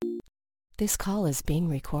This call is being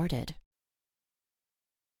recorded.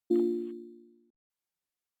 Good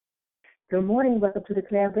morning. Welcome to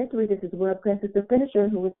Declare Victory. This is World Princess the Finisher.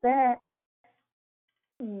 Who is that?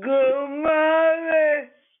 Good morning,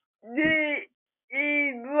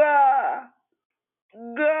 Eva.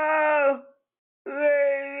 Go,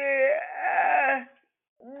 lady.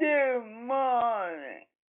 Good morning.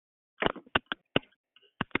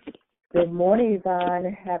 Good morning,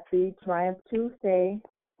 Yvonne. Happy Triumph Tuesday.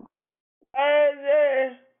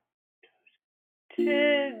 And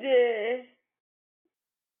today,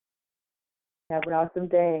 Have an awesome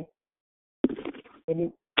day.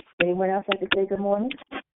 Anyone else like to say good morning?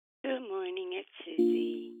 Good morning, it's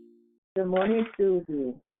Susie. Good morning,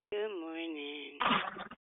 Susie. Good morning.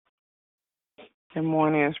 Good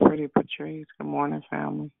morning, it's Pretty Patrice. Good morning,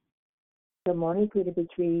 family. Good morning, Pretty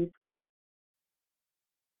Patrice.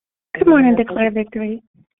 Good morning, Declare Victory.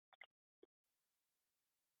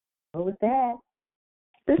 Who was that?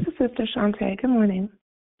 This is Sister Shantae. Good morning.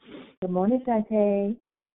 Good morning, Shantae.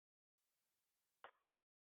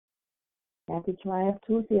 Happy Triumph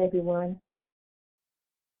Tuesday, everyone.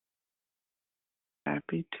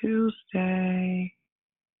 Happy Tuesday.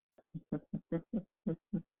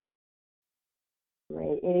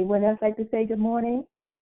 Great. Anyone else like to say good morning?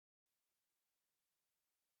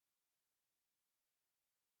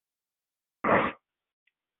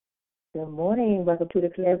 Good morning. Welcome to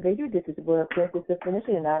Declare Victory. This is World Princess the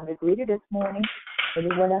Finisher, and I'm the greeter this morning.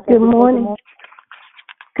 Anyone else like to say good morning?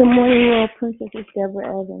 Good morning, World Princess. It's Deborah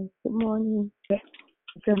Evans. Good morning.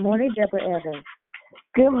 Good morning, Deborah Evans.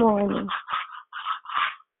 Good morning.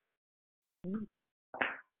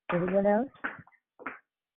 Anyone else?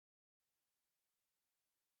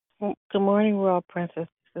 Good morning, World Princess.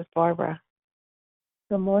 This is Barbara.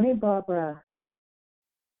 Good morning, Barbara.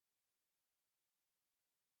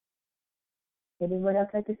 Anyone else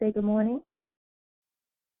like to say good morning?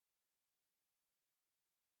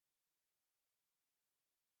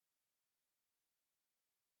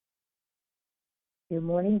 Good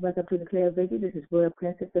morning. Welcome to Declare Victory. This is World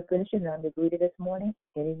Princess the Finisher, and I'm the greeter this morning.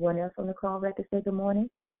 Anyone else on the call like to say good morning?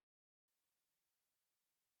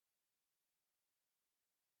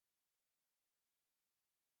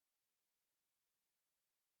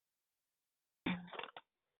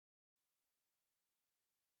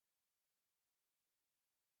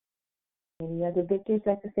 Any other victors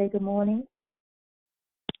like to say good morning?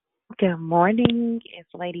 Good morning. It's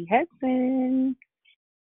Lady Hudson.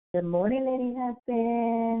 Good morning, Lady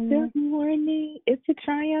Hudson. Good morning. It's a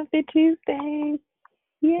triumphant Tuesday.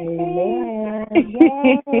 Yay. Amen.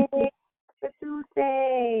 Yay. It's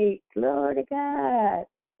Tuesday. Glory to God.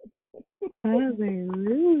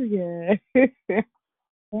 Hallelujah. Yes,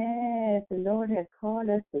 the Lord has called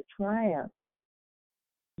us to triumph.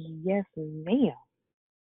 Yes, ma'am.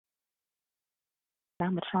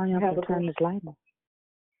 I'm a triumph to turn this light on.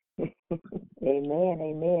 Amen,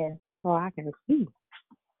 amen. So I can see.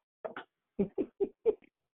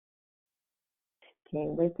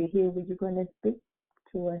 Can't wait to hear what you're going to speak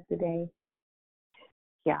to us today.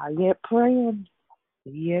 Y'all yet praying?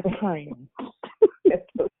 Yet praying.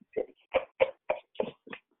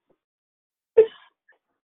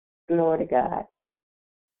 Glory to God.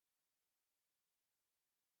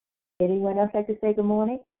 Anyone else like to say good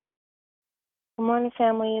morning? Good morning,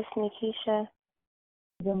 family. It's Nikisha.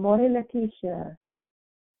 Good morning, Lakeisha.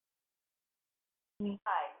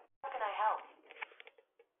 Hi, how can I help?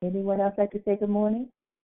 Anyone else like to say good morning?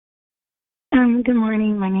 Good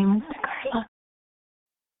morning. My name is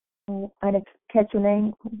Carla. I didn't catch your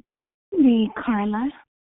name. The Carla.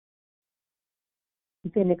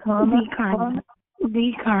 You said the Carla? The Carla.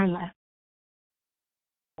 The Carla.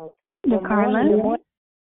 Good The Carla. morning.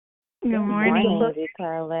 Good morning. Morning,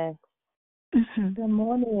 Carla. Mm-hmm. Good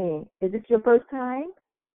morning. Is this your first time?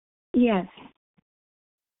 Yes.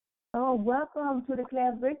 Oh, welcome to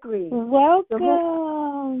Declare Victory.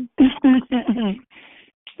 Welcome.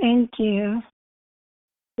 Thank you.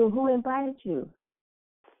 So who invited you?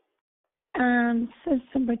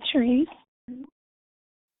 Sister Patrice.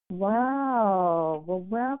 Wow. Well,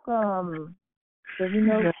 welcome. So we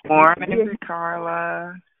know. Good morning,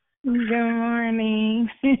 Carla. Good morning.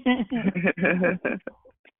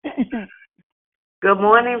 Good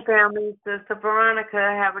morning, family. Sister Veronica,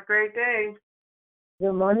 have a great day.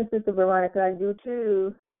 Good morning, Sister Veronica. I do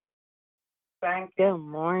too. Thank Good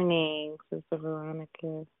morning, Sister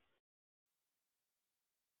Veronica.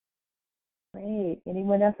 Great.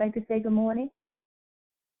 Anyone else like to say good morning?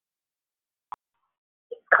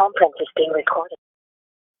 Conference is being recorded.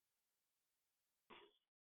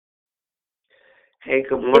 Hey,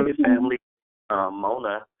 good morning, family.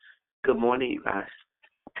 Mona. Good morning, you guys.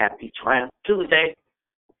 Happy Triumph Tuesday.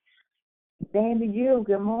 Same to you.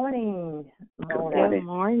 Good morning. Good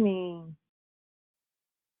morning.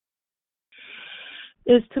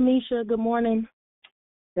 It's Tamisha. Good morning.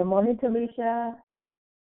 Good morning, Tamisha.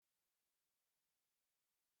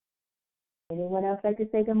 Anyone else like to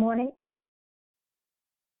say good morning?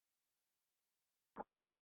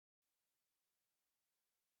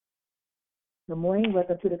 Good morning.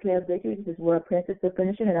 Welcome to Declare Victory. This is World Princess of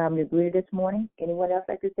Finishing, and I'm Naguri this morning. Anyone else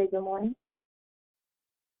like to say good morning?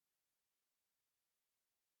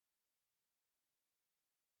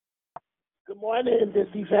 Good morning, this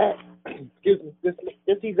is Yvette. Excuse me, this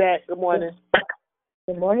is Yvette. Good morning.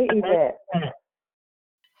 Good morning, Yvette.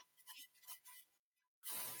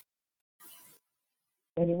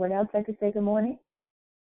 Anyone else like to say good morning?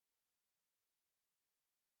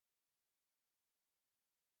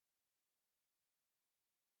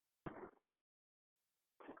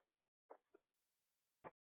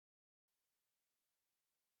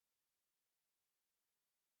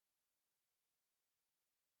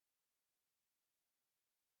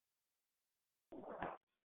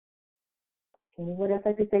 Anyone else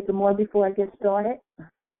like to say good morning before I get started?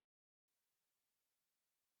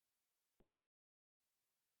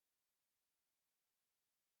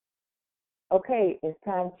 Okay, it's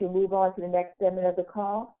time to move on to the next segment of the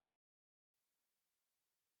call.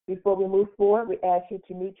 Before we move forward, we ask you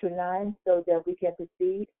to mute your line so that we can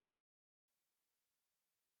proceed.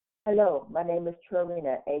 Hello, my name is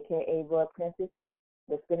Trorina, a.k.a. Royal Princess,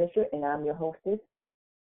 the Finisher, and I'm your hostess.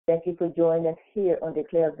 Thank you for joining us here on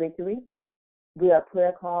Declare Victory. We are a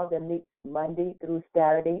prayer call that meets Monday through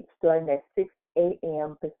Saturday, starting at 6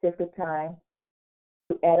 a.m. Pacific time,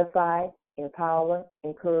 to edify, empower,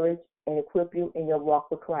 encourage, and equip you in your walk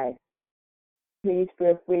with Christ. Please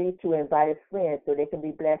feel free to invite a friend so they can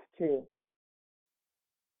be blessed too.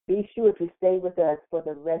 Be sure to stay with us for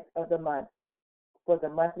the rest of the month for the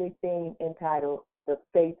monthly theme entitled The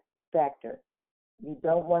Faith Factor. You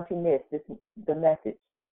don't want to miss the message,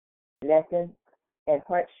 lesson, and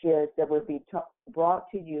heart shares that will be brought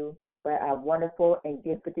to you by our wonderful and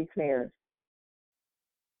gifted declarers.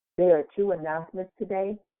 There are 2 announcements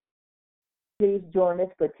today. Please join us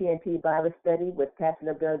for TNT Bible Study with Pastor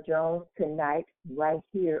LaBelle Jones tonight, right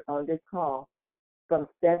here on this call, from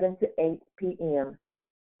 7 to 8 p.m.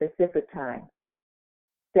 Pacific time.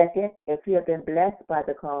 Second, if you have been blessed by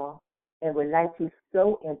the call and would like to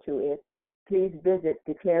sow into it, please visit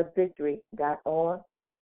declarevictory.org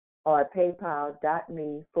or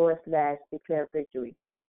paypal.me/declarevictory.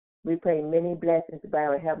 We pray many blessings by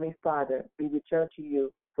our Heavenly Father be returned to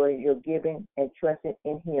you for your giving and trusting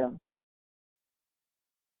in Him.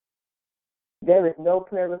 There is no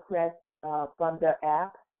prayer request from the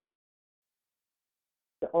app.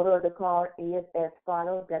 The order of the call is as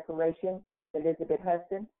follows. Declaration, Elizabeth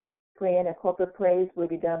Hudson. Praying and corporate praise will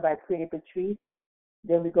be done by Pretty Patrice.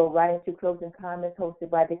 Then we go right into closing comments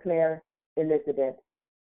hosted by Declare Elizabeth.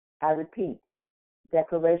 I repeat,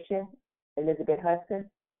 Declaration, Elizabeth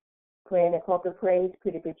Hudson. Praying and corporate praise,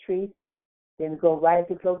 Pretty Patrice. Then we go right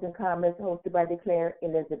into closing comments hosted by Declare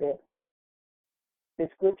Elizabeth. The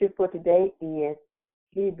scripture for today is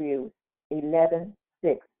Hebrews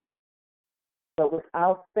 11:6. But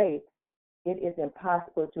without faith, it is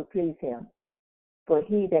impossible to please Him. For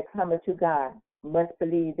he that cometh to God must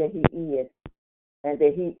believe that He is, and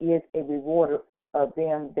that He is a rewarder of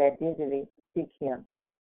them that diligently seek Him.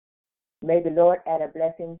 May the Lord add a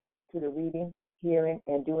blessing to the reading, hearing,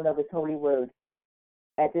 and doing of His holy word.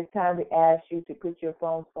 At this time, we ask you to put your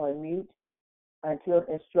phones on mute until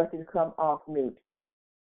instructed to come off mute.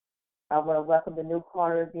 I want to welcome the new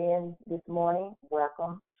caller again this morning.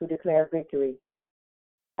 Welcome to Declare Victory.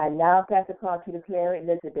 I now pass the call to Declare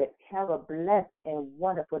Elizabeth. Have a blessed and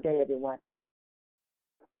wonderful day, everyone.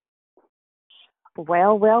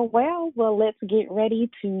 Well, let's get ready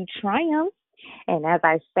to triumph. And as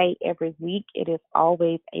I say every week, it is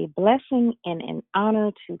always a blessing and an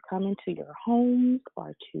honor to come into your homes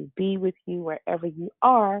or to be with you wherever you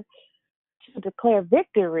are to declare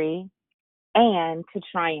victory and to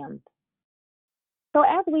triumph. So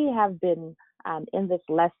as we have been in this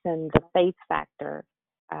lesson, the faith factor,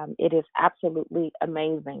 it is absolutely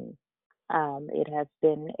amazing. It has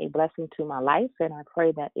been a blessing to my life, and I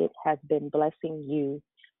pray that it has been blessing you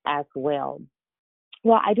as well.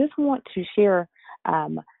 Well, I just want to share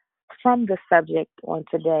from the subject on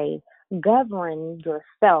today, govern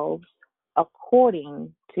yourselves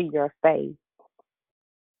according to your faith.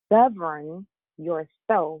 Govern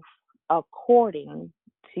yourself according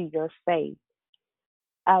to your faith.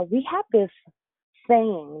 We have this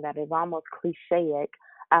saying that is almost clichéic,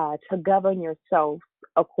 to govern yourself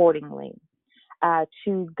accordingly.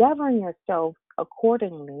 To govern yourself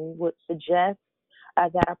accordingly would suggest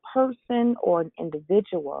that a person or an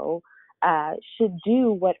individual should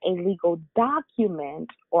do what a legal document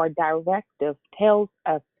or directive tells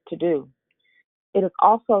us to do. It is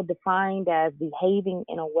also defined as behaving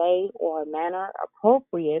in a way or a manner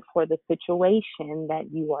appropriate for the situation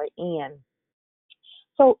that you are in.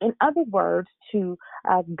 So, in other words, to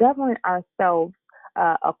govern ourselves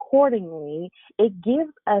accordingly, it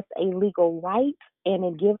gives us a legal right and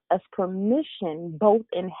it gives us permission both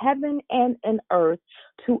in heaven and in earth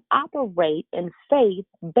to operate in faith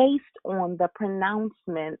based on the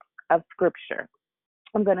pronouncements of Scripture.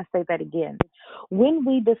 I'm going to say that again. When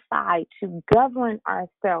we decide to govern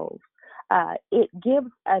ourselves, it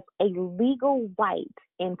gives us a legal right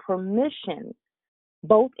and permission,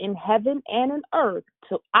 both in heaven and in earth,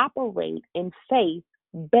 to operate in faith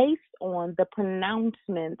based on the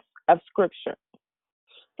pronouncements of Scripture.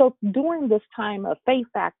 So during this time of Faith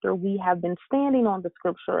Factor, we have been standing on the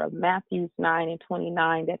Scripture of Matthew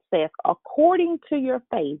 9:29 that says, according to your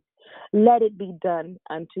faith, let it be done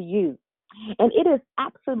unto you. And it is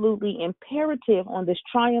absolutely imperative on this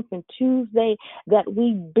Triumphant Tuesday that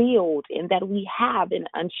we build and that we have an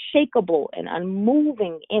unshakable and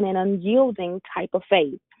unmoving and an unyielding type of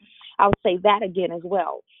faith. I'll say that again as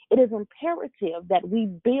well. It is imperative that we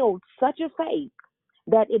build such a faith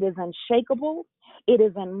that it is unshakable, it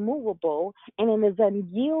is unmovable, and it is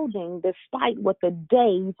unyielding despite what the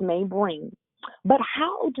days may bring. But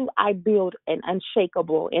how do I build an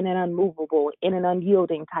unshakable and an unmovable and an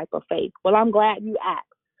unyielding type of faith? Well, I'm glad you asked.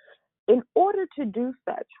 In order to do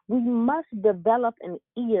such, we must develop an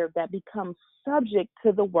ear that becomes subject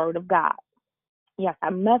to the Word of God. Yes,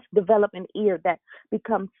 I must develop an ear that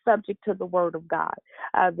becomes subject to the Word of God.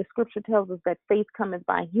 The Scripture tells us that faith cometh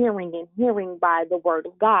by hearing, and hearing by the Word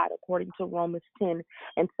of God, according to Romans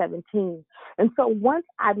 10:17. And so once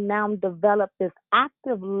I've now developed this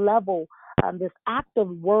active level, this active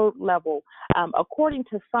word level, according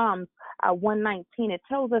to Psalms 119, it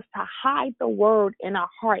tells us to hide the word in our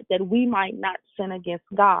heart that we might not sin against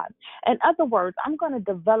God. In other words, I'm going to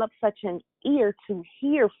develop such an ear to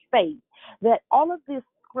hear faith that all of these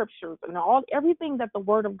scriptures and everything that the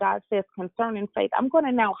Word of God says concerning faith, I'm going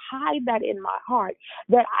to now hide that in my heart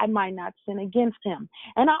that I might not sin against Him.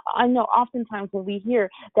 And I know oftentimes when we hear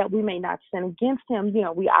that we may not sin against Him,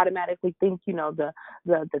 we automatically think,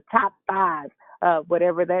 the top five,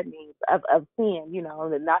 whatever that means, of sin,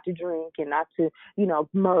 not to drink and not to,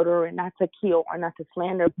 murder and not to kill or not to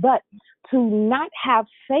slander, but to not have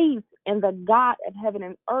faith in the God of heaven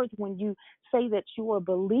and earth. When you say that you are a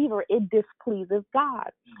believer, it displeases God.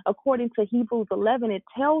 According to Hebrews 11, it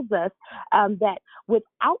tells us that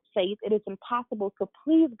without faith, it is impossible to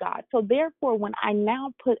please God. So therefore, when I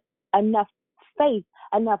now put enough faith,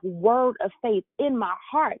 enough word of faith in my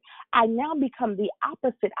heart, I now become the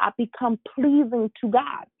opposite. I become pleasing to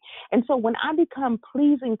God. And so when I become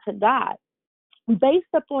pleasing to God, based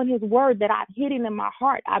upon His word that I've hidden in my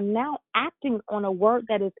heart, I'm now acting on a word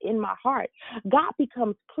that is in my heart. God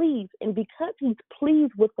becomes pleased, and because He's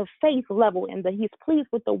pleased with the faith level and He's pleased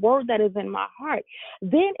with the word that is in my heart,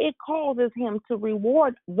 then it causes Him to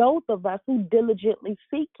reward those of us who diligently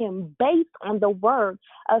seek Him based on the word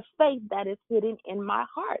of faith that is hidden in my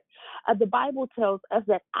heart. The Bible tells us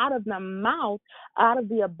that out of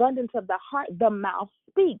the abundance of the heart, the mouth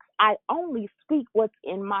speaks. I only speak what's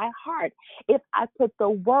in my heart. If I put the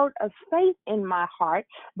word of faith in my heart,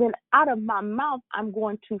 then out of my mouth, I'm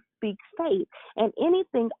going to speak faith. And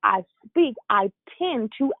anything I speak, I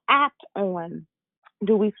tend to act on.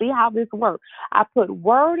 Do we see how this works? I put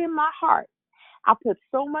word in my heart. I put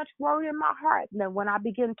so much word in my heart that when I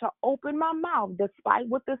begin to open my mouth, despite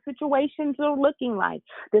what the situations are looking like,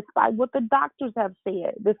 despite what the doctors have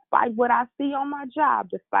said, despite what I see on my job,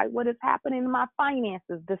 despite what is happening in my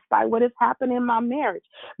finances, despite what is happening in my marriage,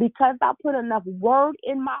 because I put enough word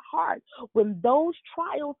in my heart, when those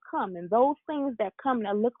trials come and those things that come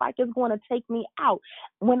that look like it's going to take me out,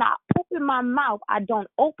 when I open my mouth, I don't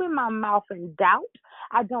open my mouth in doubt.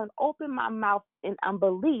 I don't open my mouth in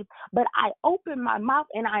unbelief, but I open my mouth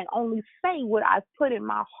and I only say what I put in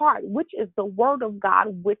my heart, which is the word of God,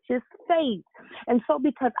 which is faith. And so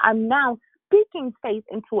because I'm now speaking faith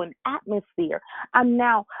into an atmosphere, I've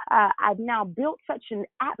now built such an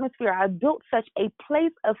atmosphere, I've built such a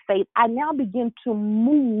place of faith, I now begin to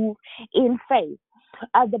move in faith.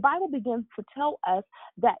 The Bible begins to tell us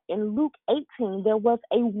that in Luke 18, there was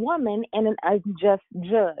a woman and an unjust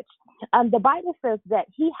judge. The Bible says that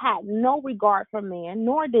he had no regard for man,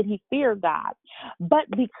 nor did he fear God. But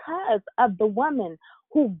because of the woman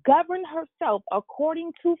who governed herself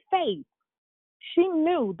according to faith, She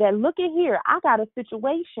knew that, look at here, I got a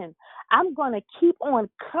situation. I'm going to keep on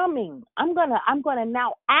coming. I'm going to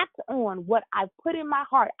now act on what I put in my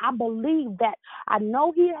heart. I believe that I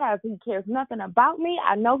know he cares nothing about me.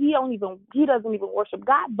 I know he doesn't even worship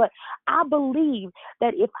God, but I believe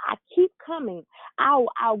that if I keep coming,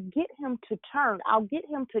 I'll get him to turn. I'll get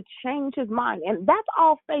him to change his mind. And that's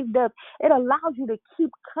all faith does. It allows you to keep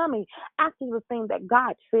coming after the thing that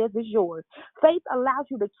God says is yours. Faith allows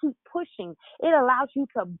you to keep pushing. It allows you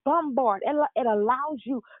to bombard. It allows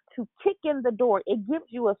you to kick in the door. It gives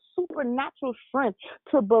you a supernatural strength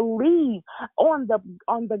to believe on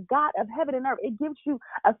the God of heaven and earth. It gives you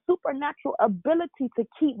a supernatural ability to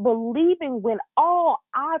keep believing when all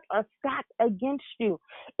odds are stacked against you.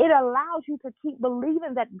 It allows you to keep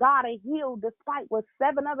believing that God will heal despite what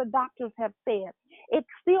 7 other doctors have said. It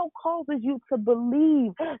still causes you to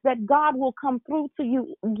believe that God will come through for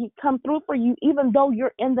you, even though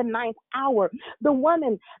you're in the 9th hour. The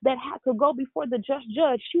woman that had to go before the just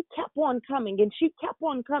judge, she kept on coming and she kept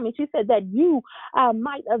on coming. She said that you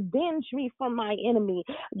might avenge me from my enemy.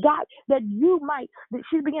 God,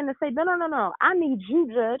 she began to say, no. I need you,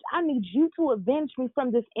 judge. I need you to avenge me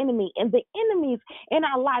from this enemy. And the enemies in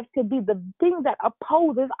our lives could be the thing that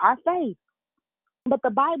opposes our faith. But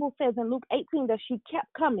the Bible says in Luke 18 that she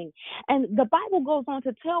kept coming. And the Bible goes on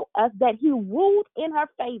to tell us that he ruled in her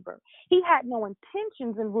favor. He had no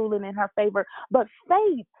intentions in ruling in her favor, but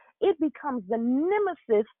faith, it becomes the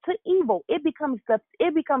nemesis to evil. It becomes the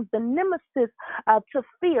nemesis to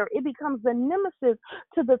fear. It becomes the nemesis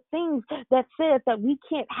to the things that says that we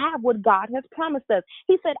can't have what God has promised us.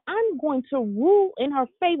 He said, I'm going to rule in her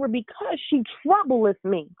favor because she troubleth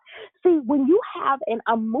me. See, when you have an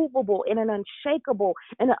unmovable and an unshakable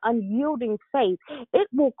and an unyielding faith, it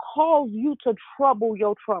will cause you to trouble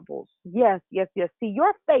your troubles. Yes. See,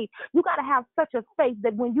 your faith, you got to have such a faith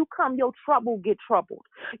that when you come, your trouble get troubled.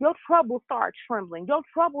 Your troubles start trembling. Your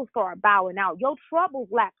troubles start bowing out. Your troubles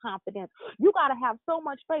lack confidence. You got to have so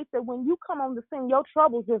much faith that when you come on the scene, your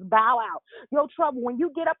troubles just bow out. Your trouble, when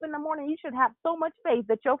you get up in the morning, you should have so much faith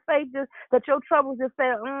that your troubles just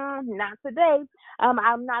say, not today.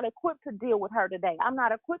 I'm not equipped to deal with her today. I'm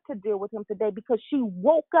not equipped to deal with him today because she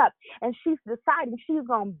woke up and she's deciding she's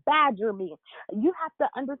going to badger me. You have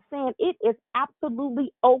to understand it is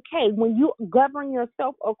absolutely okay. When you govern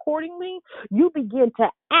yourself accordingly, you begin to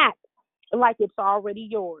act like it's already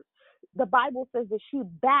yours. The Bible says that she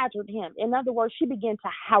badgered him. In other words, she began to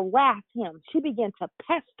harass him. She began to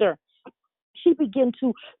pester. She began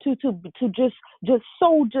to just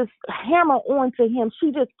hammer on to him.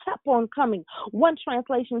 She just kept on coming. One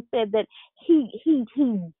translation said that he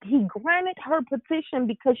granted her petition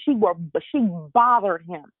because she bothered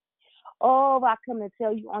him. Oh, I come to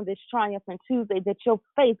tell you on this Triumphant Tuesday that your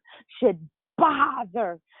faith should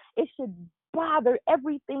bother. It should bother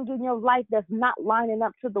everything in your life that's not lining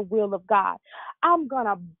up to the will of God. I'm going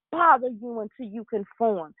to bother you until you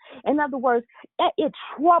conform. In other words, it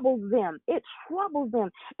troubles them. It troubles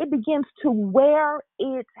them. It begins to wear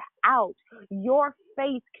it out. Your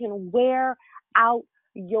faith can wear out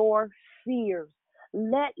your fears.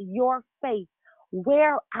 Let your faith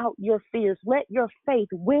wear out your fears. Let your faith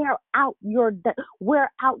wear out your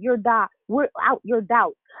doubts.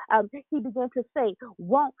 He began to say,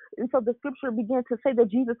 and so the scripture began to say that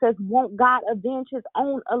Jesus says, won't God avenge his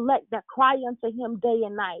own elect that cry unto him day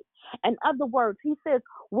and night? In other words, he says,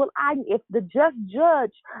 if the just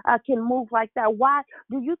judge can move like that, why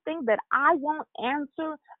do you think that I won't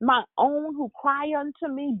answer my own who cry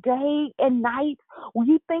unto me day and night? Will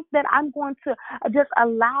you think that I'm going to just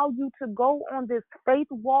allow you to go on this faith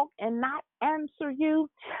walk and not answer you?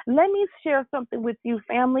 Let me share something with you,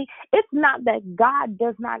 family. It's not that God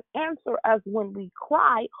does not answer us when we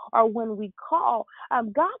cry or when we call.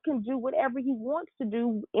 God can do whatever he wants to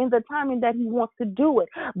do in the timing that he wants to do it.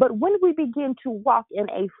 But when we begin to walk in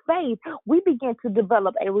a faith, we begin to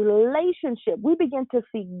develop a relationship. We begin to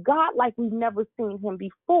see God like we've never seen him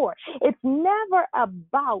before. It's never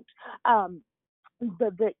about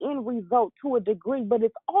the end result to a degree, but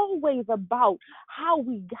it's always about how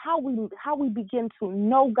we begin to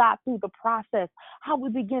know God through the process, how we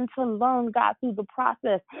begin to learn God through the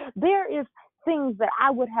process. There is things that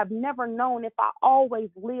I would have never known if I always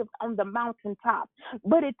lived on the mountaintop.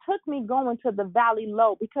 But it took me going to the valley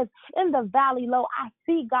low, because in the valley low, I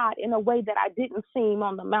see God in a way that I didn't see him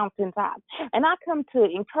on the mountaintop. And I come to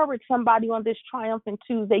encourage somebody on this Triumphant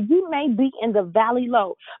Tuesday. You may be in the valley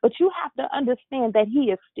low, but you have to understand that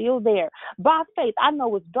he is still there. By faith, I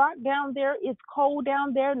know it's dark down there, it's cold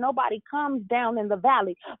down there, nobody comes down in the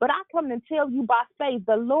valley. But I come to tell you by faith,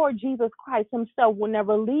 the Lord Jesus Christ himself will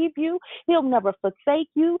never leave you. He'll never forsake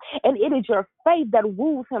you, and it is your faith that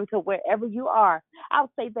woos him to wherever you are.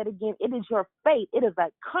 I'll say that again. It is your faith. It is a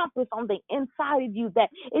compass on the inside of you, that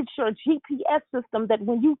it's your GPS system that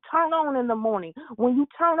when you turn on in the morning, when you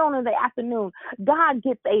turn on in the afternoon, God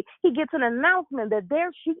gets an announcement that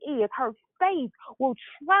there she is. Her faith will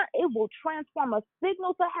transform a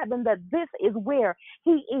signal to heaven that this is where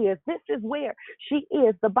he is. This is where she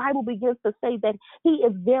is. The Bible begins to say that he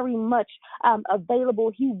is very much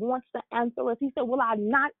available. He wants to answer us. He said, will I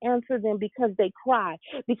not answer them because they cry?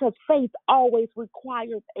 Because faith always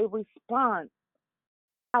requires a response.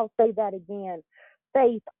 I'll say that again.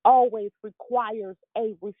 Faith always requires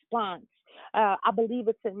a response. I believe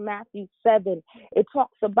it's in Matthew 7. It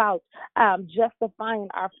talks about justifying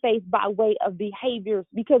our faith by way of behaviors,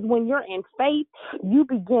 because when you're in faith, you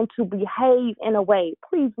begin to behave in a way.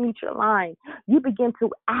 Please mute your line. You begin to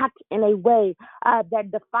act in a way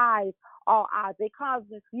that defies all odds. It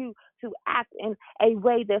causes you to act in a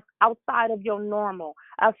way that's outside of your normal.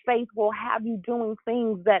 Faith will have you doing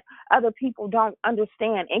things that other people don't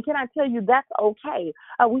understand. And can I tell you, that's okay.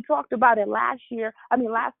 We talked about it last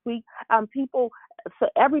week. So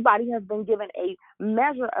everybody has been given a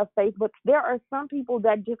measure of faith, but there are some people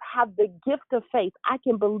that just have the gift of faith. I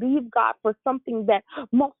can believe God for something that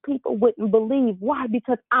most people wouldn't believe. Why?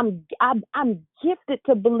 Because I'm gifted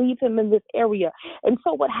to believe him in this area. And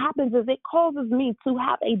so what happens is it causes me to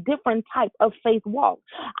have a different type of faith walk.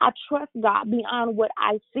 I trust God beyond what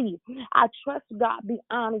I see. I trust God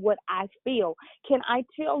beyond what I feel. Can I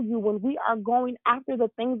tell you, when we are going after the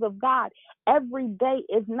things of God, every day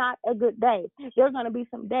is not a good day. There's going to be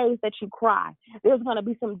some days that you cry. There's going to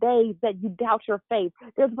be some days that you doubt your faith.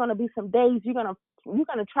 There's going to be some days you're going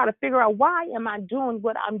to try to figure out, why am I doing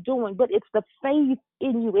what I'm doing? But it's the faith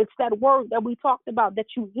in you. It's that word that we talked about that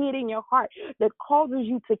you hid in your heart that causes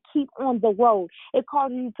you to keep on the road. It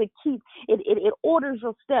causes you to keep, it orders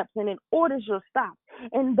your steps and it orders your stops.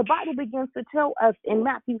 And the Bible begins to tell us in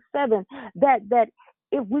Matthew 7 that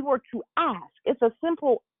if we were to ask, it's a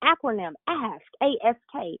simple acronym, ask,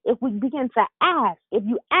 A-S-K. If we begin to ask, if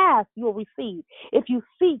you ask, you'll receive. If you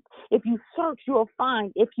seek, if you search, you'll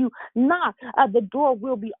find. If you knock, the door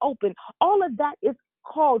will be open. All of that is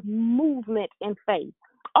called movement in faith.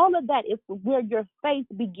 All of that is where your faith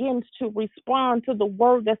begins to respond to the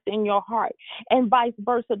word that's in your heart, and vice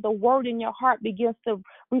versa. The word in your heart begins to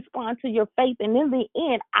respond to your faith, and in the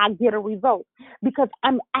end, I get a result because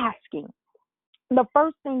I'm asking. The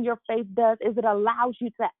first thing your faith does is it allows you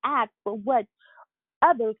to ask for what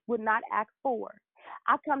others would not ask for.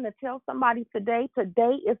 I come to tell somebody today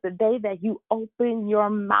is the day that you open your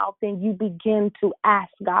mouth and you begin to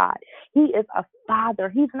ask God. He is a father.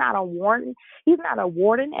 He's not a warden. He's not a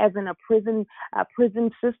warden as in a prison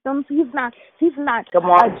systems. He's not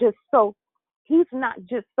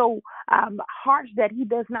just so harsh that he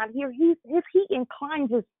does not hear. He inclines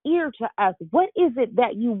his ear to us. What is it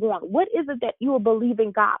that you want? What is it that you are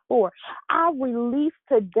believing God for? I release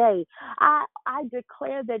today. I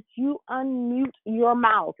declare that you unmute your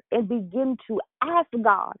mouth and begin to ask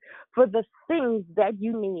God for the things that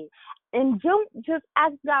you need. And don't just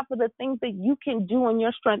ask God for the things that you can do in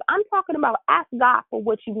your strength. I'm talking about ask God for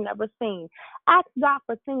what you've never seen. Ask God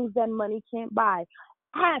for things that money can't buy.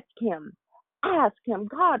 Ask him. Ask him,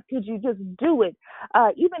 God, could you just do it?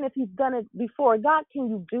 Even if he's done it before, God, can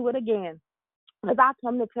you do it again? As I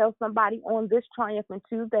come to tell somebody on this Triumphant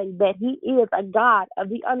Tuesday that he is a God of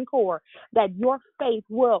the encore, that your faith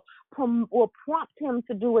will prompt him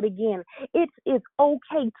to do it again. It is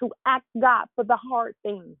okay to ask God for the hard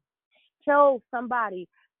things.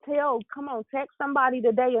 Text somebody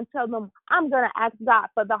today and tell them, I'm going to ask God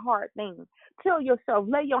for the hard things. Tell yourself,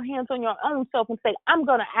 lay your hands on your own self and say, I'm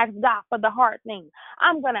going to ask God for the hard things.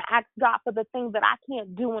 I'm going to ask God for the things that I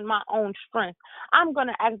can't do in my own strength. I'm going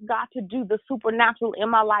to ask God to do the supernatural in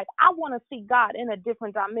my life. I want to see God in a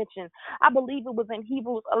different dimension. I believe it was in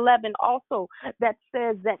Hebrews 11 also that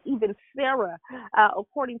says that even Sarah,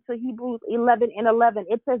 according to Hebrews 11:11,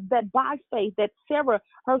 it says that by faith that Sarah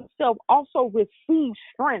herself also received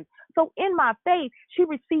strength. So in my faith, she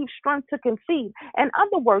received strength to conceive. In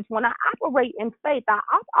other words, when I operate in faith, I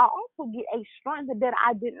also get a strength that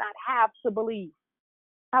I did not have to believe.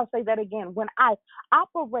 I'll say that again. When I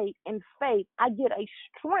operate in faith, I get a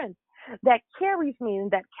strength that carries me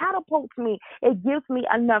and that catapults me. It gives me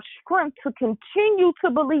enough strength to continue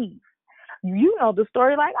to believe. You know the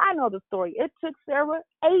story like I know the story. It took Sarah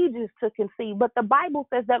ages to conceive, but the Bible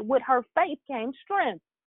says that with her faith came strength.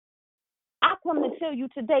 I come to tell you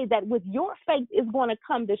today that with your faith is going to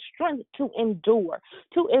come the strength to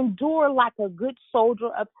endure like a good soldier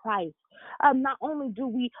of Christ. Not only do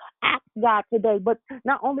we ask God today, but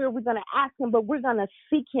not only are we going to ask him, but we're going to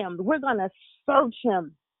seek him. We're going to search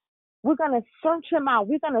him. We're going to search him out.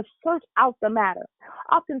 We're going to search out the matter.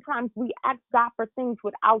 Oftentimes we ask God for things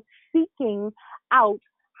without seeking out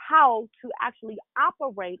how to actually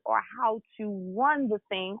operate or how to run the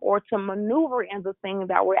thing or to maneuver in the thing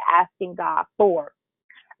that we're asking God for.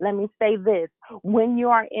 Let me say this. When you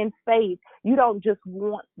are in faith, you don't just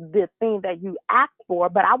want the thing that you ask for,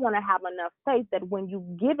 but I want to have enough faith that when you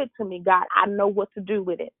give it to me, God, I know what to do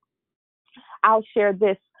with it. I'll share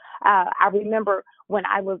this. I remember when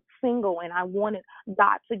I was single and I wanted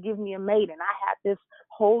God to give me a mate, and I had this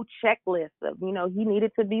whole checklist of, he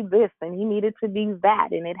needed to be this and he needed to be that,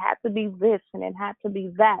 and it had to be this and it had to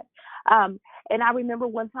be that. And I remember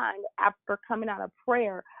one time after coming out of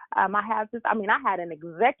prayer, I had an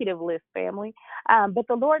executive list, family, but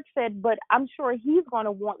the Lord said, but I'm sure he's going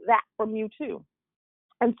to want that from you too.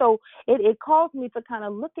 And so it caused me to kind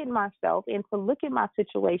of look at myself and to look at my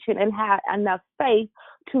situation and have enough faith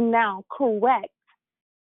to now correct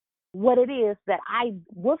what it is that I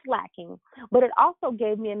was lacking. But it also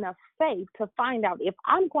gave me enough faith to find out if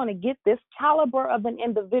I'm going to get this caliber of an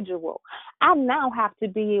individual, I now have to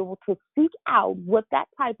be able to seek out what that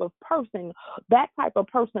type of person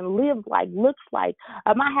lives like, looks like.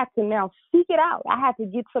 I have to now seek it out. I had to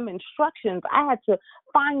get some instructions. I had to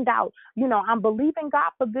find out, I'm believing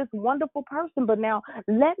God for this wonderful person, but now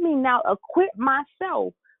let me now equip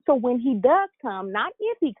myself. So when he does come, not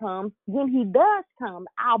if he comes, when he does come,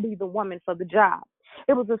 I'll be the woman for the job.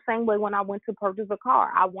 It was the same way when I went to purchase a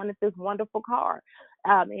car. I wanted this wonderful car.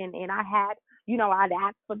 And I had, I'd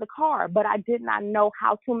asked for the car, but I did not know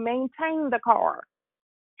how to maintain the car.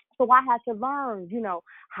 So I had to learn,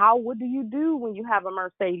 what do you do when you have a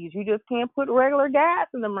Mercedes? You just can't put regular gas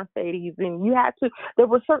in the Mercedes. And there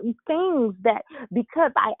were certain things that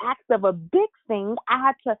because I asked of a big thing, I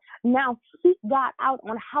had to now seek God out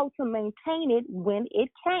on how to maintain it when it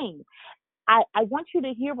came. I want you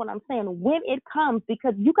to hear what I'm saying, when it comes,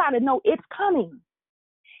 because you got to know it's coming.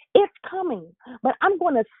 It's coming, but I'm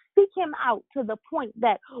going to seek him out to the point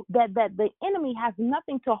that the enemy has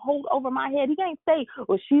nothing to hold over my head. He can't say,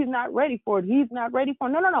 well, she's not ready for it. He's not ready for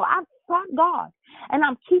it. No. I've sought God, and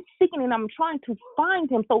I'm keep seeking, and I'm trying to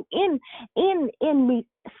find him. So in me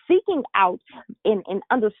seeking out and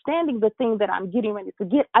understanding the thing that I'm getting ready to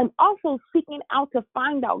get, I'm also seeking out to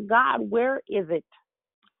find out, God, where is it?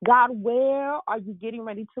 God, where are you getting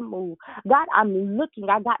ready to move? God, I'm looking.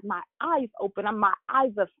 I got my eyes open. My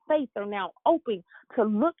eyes of faith are now open to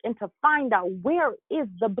look and to find out where is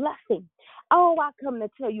the blessing. Oh, I come to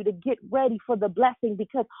tell you to get ready for the blessing,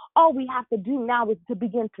 because all we have to do now is to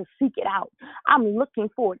begin to seek it out. I'm looking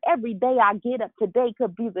for it. Every day I get up, today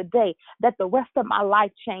could be the day that the rest of my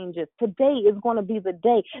life changes. Today is going to be the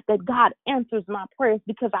day that God answers my prayers,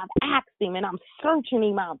 because I've asked him and I'm searching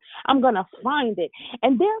him out. I'm going to find it.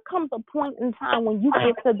 And there comes a point in time when you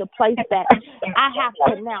get to the place that I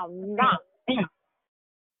have to now knock.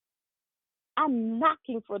 I'm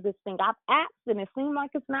knocking for this thing. I've asked and it seems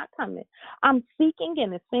like it's not coming. I'm seeking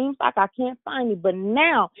and it seems like I can't find it. But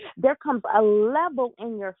now there comes a level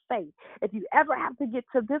in your faith. If you ever have to get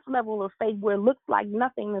to this level of faith where it looks like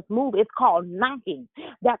nothing is moved, it's called knocking.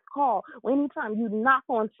 That's called, anytime you knock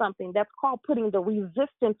on something, that's called putting the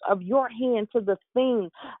resistance of your hand to the thing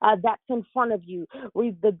that's in front of you.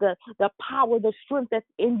 The power, the strength that's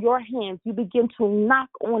in your hands, you begin to knock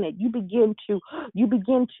on it. You begin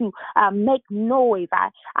to make noise.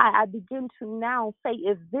 I begin to now say,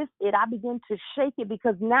 is this it? I begin to shake it,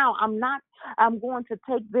 because now I'm going to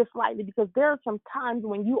take this lightly, because there are some times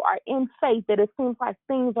when you are in faith that it seems like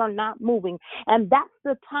things are not moving. And that's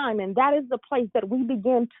the time, and that is the place that we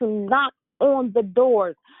begin to knock on the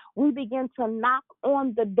doors. We begin to knock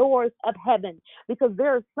on the doors of heaven, because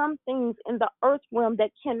there are some things in the earth realm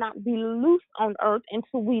that cannot be loosed on earth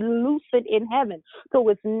until we loose it in heaven. So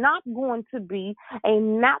it's not going to be a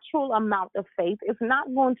natural amount of faith. It's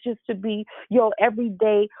not going just to be your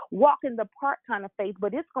everyday walk in the park kind of faith,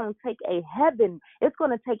 but it's going to take it's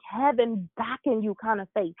going to take heaven backing you kind of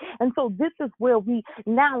faith. And so this is where we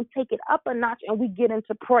now take it up a notch and we get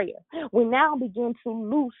into prayer. We now begin to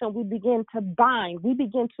loose and we begin to bind. We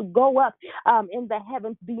begin to to go up in the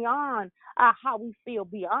heavens beyond how we feel,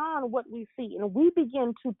 beyond what we see. And we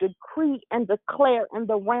begin to decree and declare in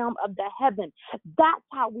the realm of the heaven. That's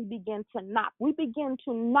how we begin to knock. We begin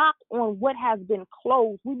to knock on what has been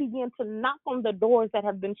closed. We begin to knock on the doors that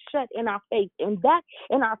have been shut in our face, and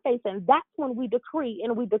that's when we decree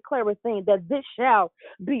and we declare a thing that this shall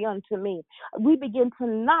be unto me. We begin to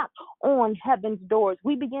knock on heaven's doors.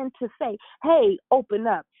 We begin to say, hey, open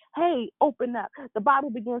up. Hey, open up. The Bible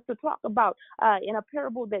begins to talk about in a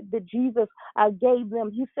parable that Jesus gave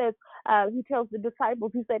them. He says, he tells the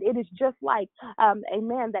disciples, he said, it is just like a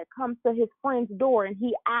man that comes to his friend's door and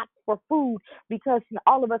he asks for food because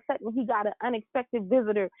all of a sudden he got an unexpected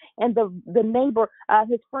visitor, and the neighbor,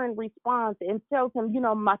 his friend, responds and tells him,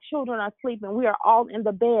 my children are sleeping. We are all in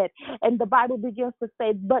the bed. And the Bible begins to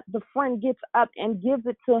say, but the friend gets up and gives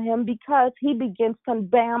it to him because he begins to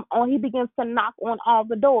knock on all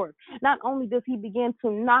the doors. Not only does he begin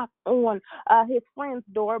to knock on his friend's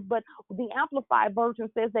door, but the Amplified Version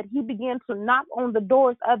says that he began to knock on the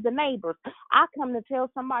doors of the neighbors. I come to tell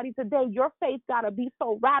somebody today, your faith got to be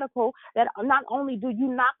so radical that not only do you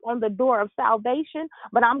knock on the door of salvation,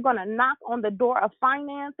 but I'm going to knock on the door of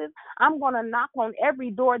finances. I'm going to knock on every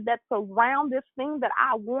door that's around this thing that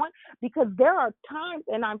I want, because there are times,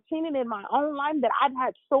 and I've seen it in my own life, that I've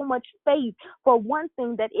had so much faith for one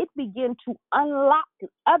thing that it began to unlock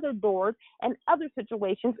other doors and other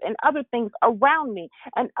situations and other things around me.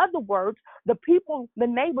 In other words, the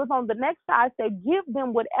neighbors on the next side say, give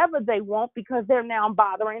them whatever they want because they're now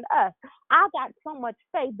bothering us. I got so much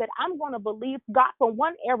faith that I'm going to believe God for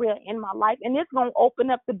one area in my life, and it's going to open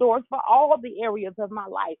up the doors for all the areas of my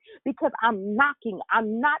life because I'm knocking.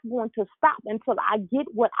 I'm not going to stop until I get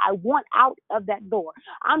what I want out of that door.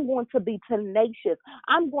 I'm going to be tenacious.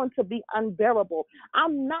 I'm going to be unbearable.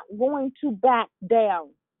 I'm not going to back down.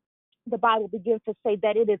 The Bible begins to say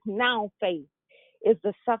that it is now faith is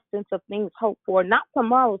the substance of things hoped for, not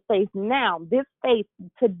tomorrow's faith, now. This faith,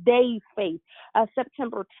 today's faith,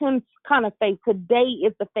 September 10th kind of faith. Today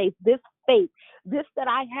is the faith. This faith, this that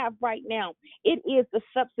I have right now, it is the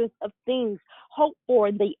substance of things hoped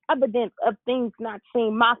for, the evidence of things not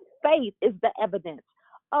seen. My faith is the evidence.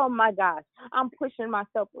 Oh my gosh, I'm pushing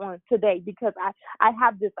myself on today because I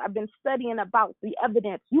have this. I've been studying about the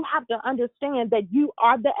evidence. You have to understand that you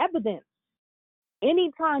are the evidence.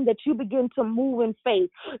 Anytime that you begin to move in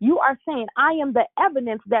faith, you are saying, I am the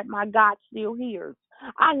evidence that my God still hears.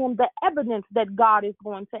 I am the evidence that God is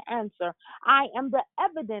going to answer. I am the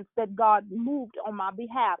evidence that God moved on my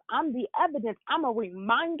behalf. I'm the evidence. I'm a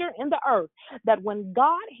reminder in the earth that when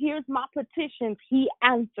God hears my petitions, he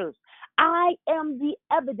answers. I am the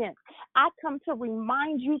evidence. I come to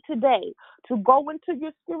remind you today to go into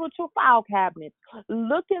your spiritual file cabinets,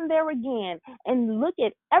 look in there again, and look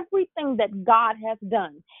at everything that God has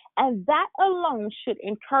done. And that alone should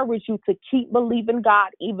encourage you to keep believing God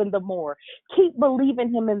even the more. Keep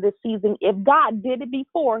believing him in this season. If God did it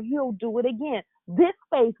before, he'll do it again. This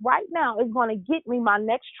faith right now is going to get me my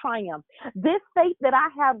next triumph. This faith that I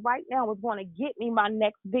have right now is going to get me my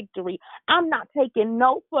next victory. I'm not taking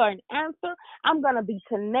no for an answer. I'm going to be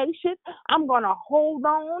tenacious. I'm going to hold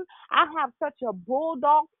on. I have such a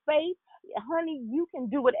bulldog faith. Honey, you can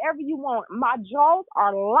do whatever you want. My jaws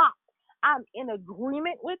are locked. I'm in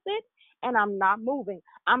agreement with it, and I'm not moving.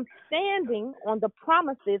 I'm standing on the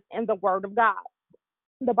promises in the Word of God.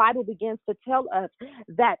 The Bible begins to tell us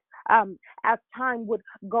that as time would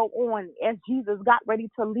go on, as Jesus got ready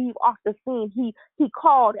to leave off the scene, he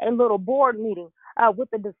called a little board meeting with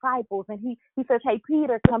the disciples, and he says, hey,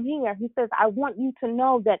 Peter, come here. He says, I want you to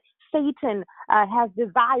know that Satan has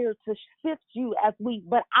desired to sift you as wheat,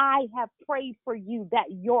 but I have prayed for you that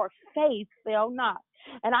your faith fail not.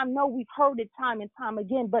 And I know we've heard it time and time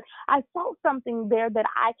again, but I saw something there that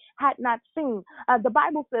I had not seen. The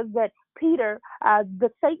Bible says that Peter, the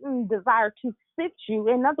Satan desired to sift you.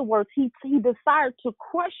 In other words, he desired to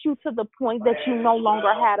crush you to the point that you no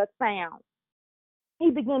longer had a sound. He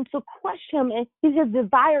began to crush him, and his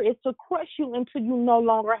desire is to crush you until you no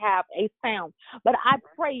longer have a sound. But I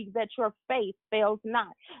pray that your faith fails not.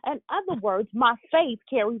 In other words, my faith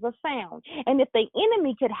carries a sound. And if the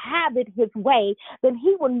enemy could have it his way, then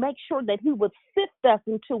he would make sure that he would sift us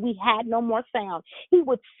until we had no more sound. He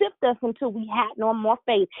would sift us until we had no more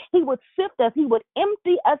faith. He would sift us. He would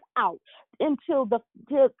empty us out until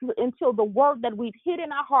the word that we've hid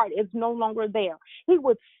in our heart is no longer there. He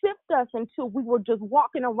would sift us until we were just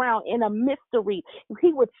walking around in a mystery.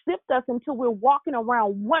 He would sift us until we're walking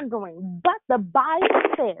around wondering. But the Bible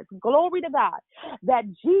says, glory to God, that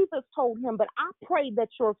Jesus told him, but I pray that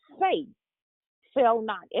your faith fail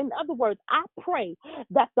not. In other words, I pray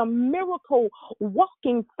that the miracle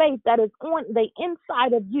walking faith that is on the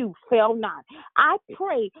inside of you fail not. I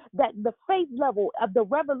pray that the faith level of the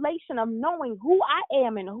revelation of knowing who I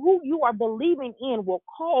am and who you are believing in will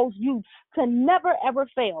cause you to never ever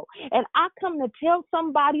fail. And I come to tell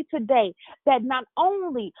somebody today that not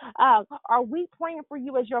only are we praying for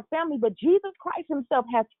you as your family, but Jesus Christ himself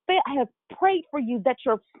has prayed for you, that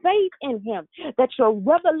your faith in him, that your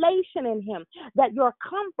revelation in him, that your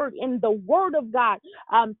comfort in the word of God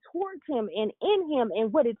towards him and in him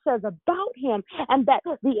and what it says about him, and that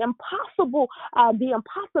the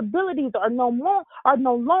impossibilities are no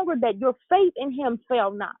longer, that your faith in him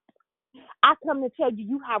fail not. I come to tell you,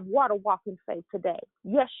 you have water walking faith today.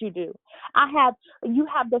 Yes, you do. You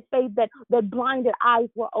have the faith that blinded eyes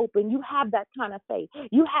were open. You have that kind of faith.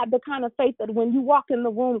 You have the kind of faith that when you walk in the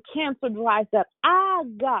room, cancer dries up.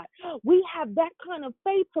 God, we have that kind of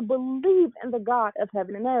faith to believe in the God of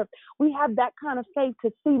heaven and earth. We have that kind of faith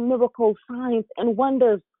to see miracles, signs, and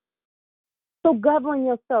wonders. So govern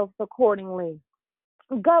yourselves accordingly.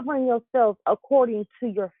 Govern yourselves according to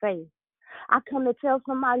your faith. I come to tell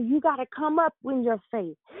somebody, you got to come up in your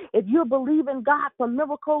faith. If you believe in God for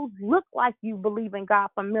miracles, look like you believe in God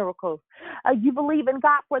for miracles. You believe in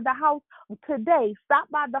God for the house today, stop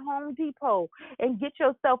by the Home Depot and get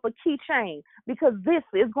yourself a keychain, because this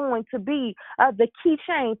is going to be the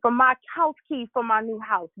keychain for my house key for my new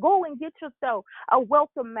house. Go and get yourself a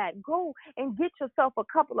welcome mat. Go and get yourself a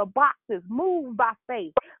couple of boxes. Move by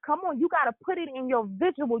faith. Come on, you got to put it in your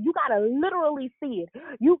visual. You got to literally see it.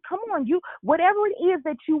 Whatever it is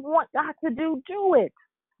that you want God to do it.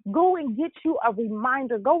 Go and get you a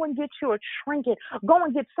reminder. Go and get you a trinket. Go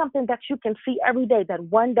and get something that you can see every day, that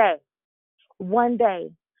one day,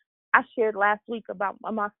 I shared last week about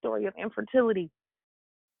my story of infertility.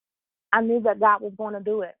 I knew that God was going to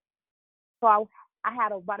do it. So I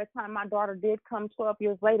had, by the time my daughter did come 12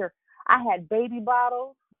 years later, I had baby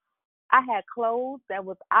bottles. I had clothes that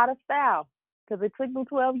was out of style, because it took me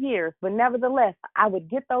 12 years. But nevertheless, I would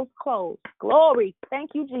get those clothes. Glory.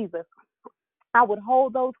 Thank you, Jesus. I would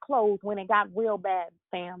hold those clothes when it got real bad,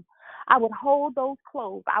 fam. I would hold those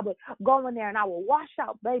clothes. I would go in there and I would wash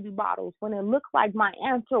out baby bottles when it looked like my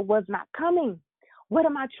answer was not coming. What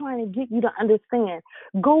am I trying to get you to understand?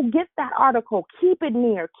 Go get that article. Keep it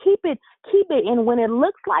near. Keep it. And when it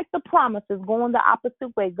looks like the promise is going the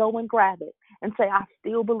opposite way, go and grab it and say, I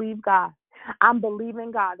still believe God. I'm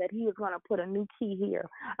believing God that he is going to put a new key here.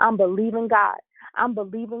 I'm believing God.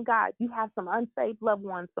 You have some unsaved loved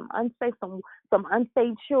ones, some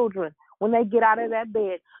unsaved children. When they get out of that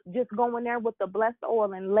bed, just go in there with the blessed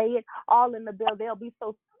oil and lay it all in the bed. They'll be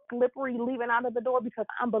so slippery leaving out of the door, because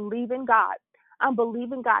I'm believing God. I'm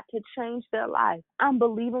believing God to change their life. I'm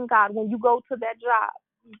believing God when you go to that job.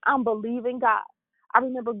 I'm believing God. I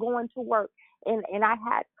remember going to work and I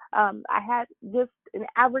had just an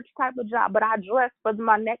average type of job, but I dressed for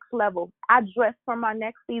my next level. I dressed for my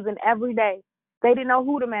next season every day. They didn't know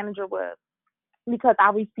who the manager was, because I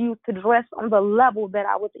refused to dress on the level that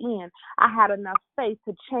I was in. I had enough faith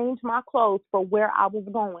to change my clothes for where I was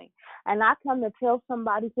going. And I come to tell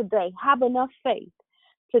somebody today, have enough faith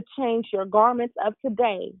to change your garments of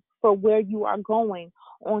today for where you are going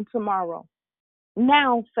on tomorrow.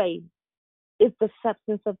 Now faith is the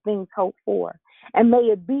substance of things hoped for. And may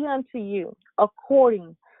it be unto you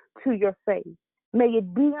according to your faith. May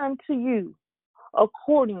it be unto you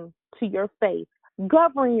according to your faith.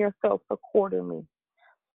 Govern yourself accordingly.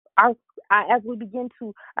 As we begin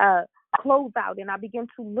to close out, and I begin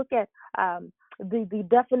to look at the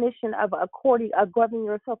definition of governing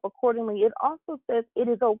yourself accordingly, it also says it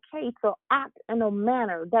is okay to act in a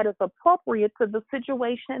manner that is appropriate to the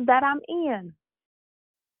situation that I'm in.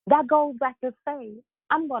 That goes back to say,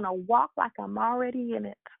 I'm going to walk like I'm already in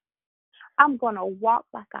it. I'm going to walk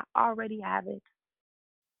like I already have it.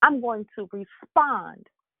 I'm going to respond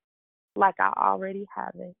like I already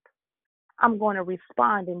have it. I'm going to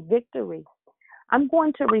respond in victory. I'm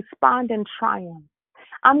going to respond in triumph.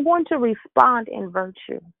 I'm going to respond in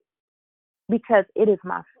virtue, because it is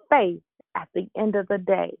my faith at the end of the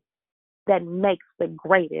day that makes the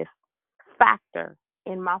greatest factor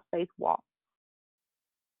in my faith walk.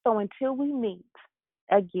 So until we meet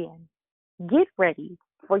again, get ready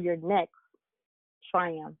for your next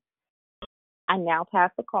triumph. I now pass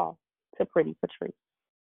the call to Pretty Patrice.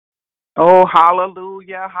 Oh,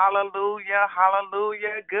 hallelujah, hallelujah,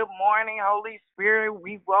 hallelujah. Good morning, Holy Spirit.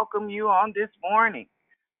 We welcome you on this morning.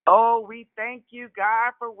 Oh, we thank you,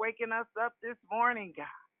 God, for waking us up this morning, God.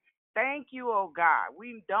 Thank you, oh God.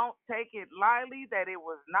 We don't take it lightly that it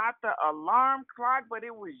was not the alarm clock, but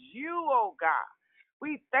it was you, oh God.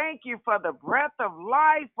 We thank you for the breath of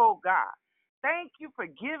life, oh God. Thank you for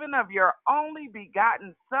giving of your only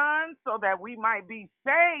begotten Son so that we might be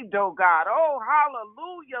saved, oh God. Oh,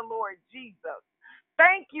 hallelujah, Lord Jesus.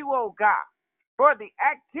 Thank you, oh God, for the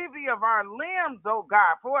activity of our limbs, oh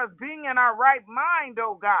God, for us being in our right mind,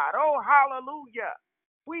 oh God. Oh, hallelujah.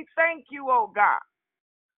 We thank you, oh God,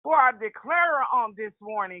 for our declarer on this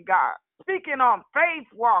morning, God. Speaking on faith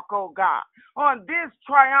walk, oh God, on this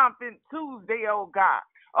triumphant Tuesday, oh God.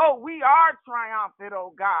 Oh, we are triumphant,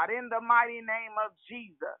 oh God, in the mighty name of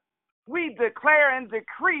Jesus. We declare and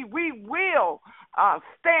decree we will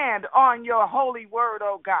stand on your holy word,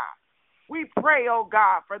 oh God. We pray, oh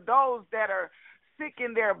God, for those that are sick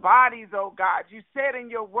in their bodies, oh God. You said in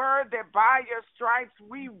your word that by your stripes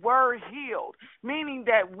we were healed, meaning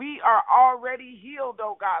that we are already healed,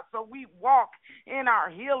 oh God. So we walk in our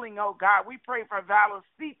healing, oh God. We pray for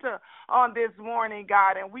Valicita on this morning,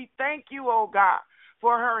 God, and we thank you, oh God,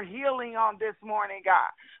 for her healing on this morning,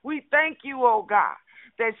 God. We thank you, oh God,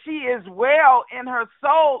 that she is well in her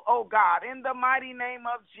soul, oh God, in the mighty name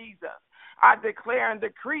of Jesus. I declare and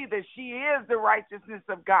decree that she is the righteousness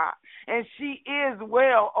of God, and she is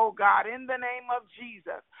well, oh God, in the name of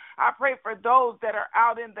Jesus. I pray for those that are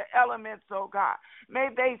out in the elements, oh God. May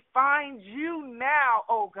they find you now,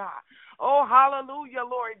 oh God. Oh, hallelujah,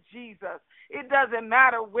 Lord Jesus. It doesn't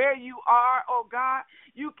matter where you are, oh God.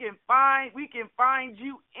 We can find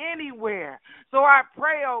you anywhere. So I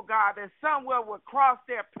pray, oh God, that somewhere will cross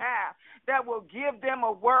their path that will give them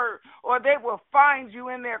a word, or they will find you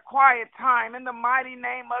in their quiet time in the mighty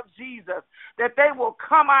name of Jesus, that they will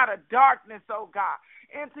come out of darkness, oh God,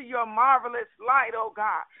 into your marvelous light, oh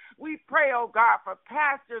God. We pray, oh God, for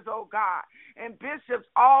pastors, oh God, and bishops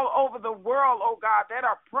all over the world, oh God, that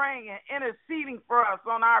are praying and interceding for us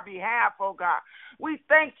on our behalf, oh God. We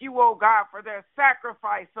thank you, oh God, for their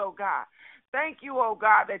sacrifice, oh God. Thank you, oh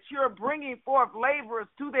God, that you're bringing forth laborers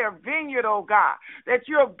to their vineyard, oh God, that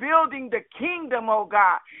you're building the kingdom, oh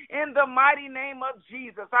God, in the mighty name of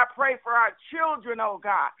Jesus. I pray for our children, oh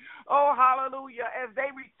God. Oh, hallelujah, as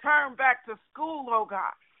they return back to school, oh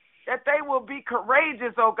God, that they will be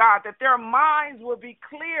courageous, oh God, that their minds will be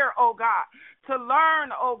clear, oh God, to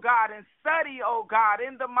learn, oh God, and study, oh God,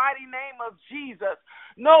 in the mighty name of Jesus.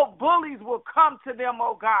 No bullies will come to them,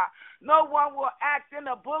 oh God. No one will act in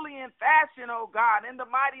a bullying fashion, oh God, in the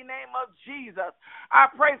mighty name of Jesus. I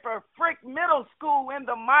pray for Frick Middle School in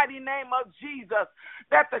the mighty name of Jesus,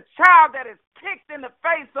 that the child that is kicked in the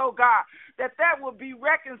face, oh God, that will be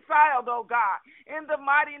reconciled, oh God, in the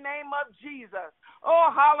mighty name of Jesus. Oh,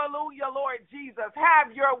 hallelujah, Lord Jesus.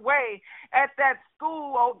 Have your way at that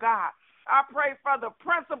school, oh God. I pray for the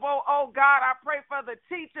principal, oh God. I pray for the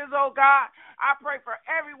teachers, oh God. I pray for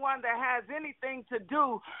everyone that has anything to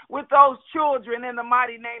do with those children in the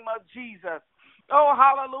mighty name of Jesus. Oh,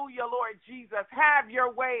 hallelujah, Lord Jesus. Have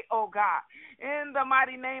your way, oh God. In the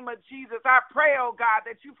mighty name of Jesus, I pray, oh God,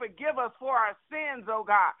 that you forgive us for our sins, oh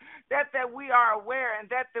God, that we are aware and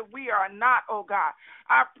that we are not, oh God.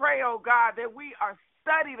 I pray, oh God, that we are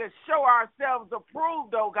studied to show ourselves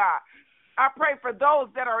approved, oh God. I pray for those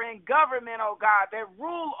that are in government, oh God, that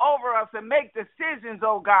rule over us and make decisions,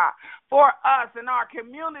 oh God, for us and our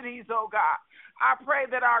communities, oh God. I pray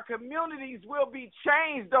that our communities will be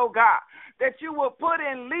changed, oh God, that you will put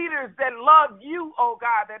in leaders that love you, oh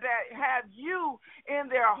God, that have you in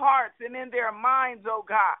their hearts and in their minds, oh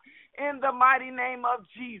God, in the mighty name of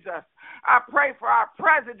Jesus. I pray for our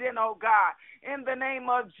president, oh God, in the name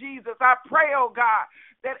of Jesus. I pray, oh God,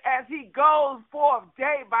 that as he goes forth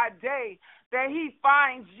day by day, that he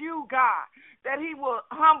finds you, God, that he will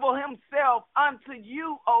humble himself unto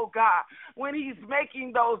you, oh God, when he's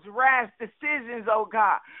making those rash decisions, oh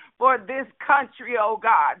God, for this country, oh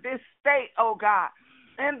God, this state, oh God,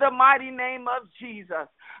 in the mighty name of Jesus.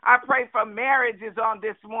 I pray for marriages on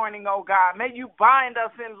this morning, oh God. May you bind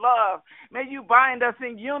us in love. May you bind us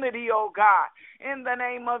in unity, oh God, in the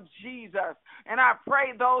name of Jesus. And I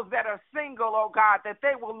pray those that are single, oh God, that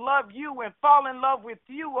they will love you and fall in love with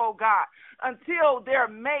you, oh God, until their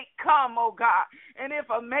mate come, oh God. And if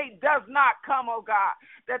a mate does not come, oh God,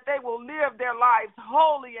 that they will live their lives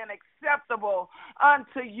holy and acceptable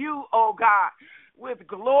unto you, oh God, with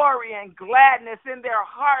glory and gladness in their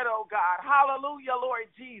heart, oh God. Hallelujah, Lord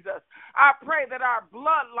Jesus. I pray that our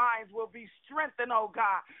bloodlines will be strengthened, oh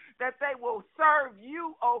God, that they will serve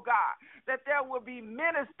you, oh God, that there will be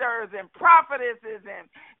ministers and prophetesses and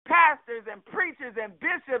pastors and preachers and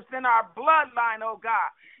bishops in our bloodline, oh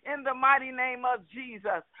God, in the mighty name of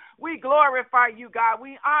Jesus. We glorify you, God.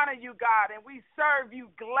 We honor you, God, and we serve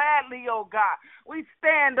you gladly, oh God. We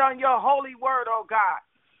stand on your holy word, oh God.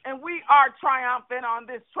 And we are triumphant on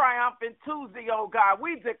this triumphant Tuesday, oh God.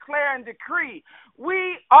 We declare and decree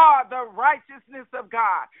we are the righteousness of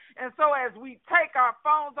God. And so as we take our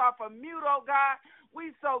phones off of mute, oh God,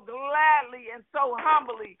 we so gladly and so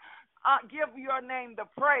humbly give your name the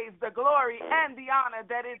praise, the glory, and the honor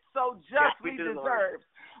that it so justly deserves.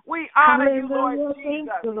 We honor you, Lord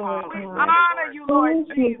Jesus. We honor you, Lord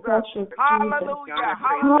Jesus. Hallelujah.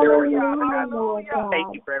 Hallelujah. Hallelujah.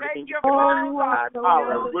 Thank you for everything you've done.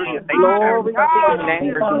 Hallelujah. Thank you for everything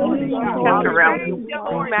you've kept around you.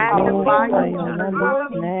 Magnify you.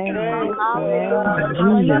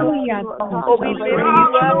 Hallelujah. Oh, we lift you up.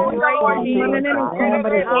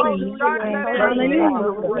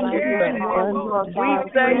 We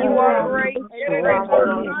say you are great. Thank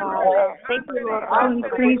you, Lord.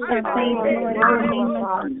 Increase our faith, Lord, in the name of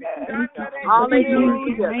Jesus.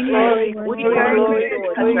 Hallelujah.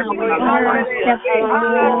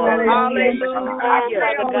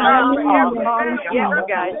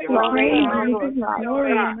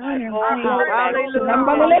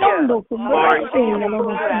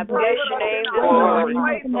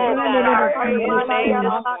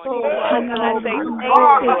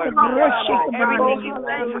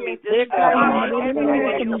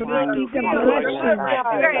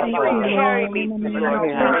 Everything you will carry me through,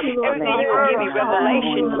 Lord God. Everything you will give me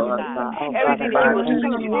revelation, Lord God. Everything that you will speak to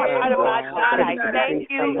my heart about, God, I thank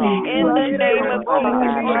you in the name of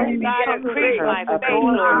Jesus. God, increase my faith,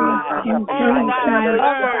 Lord God. Oh, God, I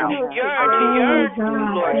learn, yearn to you,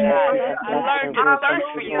 Lord God. I learn to thirst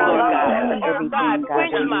for you, Lord God. Oh, God,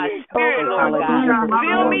 quench my spirit, Lord God.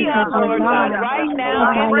 Fill me up, Lord God, right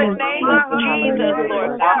now in the name of Jesus,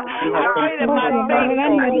 Lord God. I pray that my faith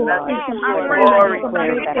will increase, Lord God.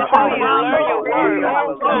 Hallelujah, learn your word.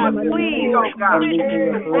 Oh, God, please, Lord,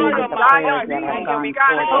 of my heart, so I can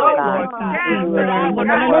recall it, Lord God.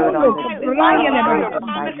 Your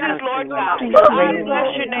promises, Lord God. I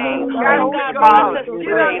bless your name. Oh, God, bless us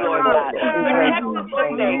today, Lord God. Protect us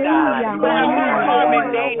today, God. From hurt, harm,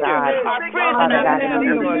 and danger. Our friends and our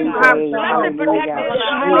family, Lord God. Bless and protect us on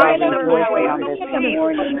our highways and byways. No thief,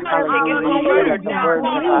 nothing is no murder,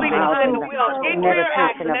 moving behind the wheel, injury,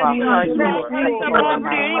 accident, safety,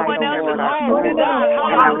 property, anyone else's home, God,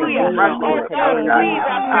 hallelujah. Oh, God, please, I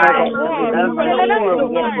pray for the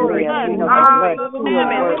Lord, famine,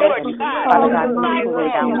 Lord God,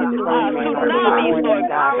 tsunamis, Lord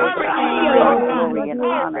God, hurricanes, Lord God,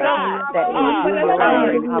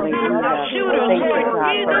 shooters, Lord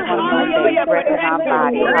Jesus, hallelujah, protect us,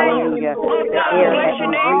 hallelujah. Oh, God, bless your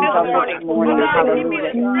name this morning. God, give me the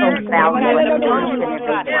strength, God, the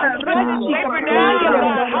personal,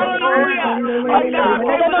 God, hallelujah. Oh, God,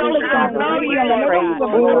 hallelujah,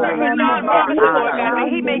 Lord God, that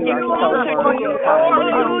he may get closer to you,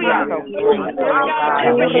 hallelujah. Lord God, I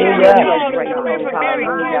pray for Mary,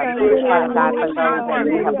 Father God, for those that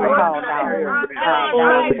we have called out, and God,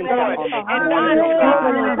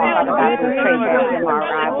 Father God, we pray that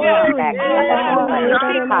MRI will come back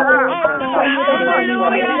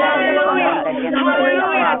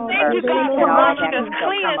hallelujah, thank you, God, for washing us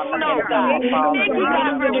clean as snow, God. Thank you,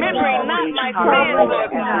 God, for remembering not my sins,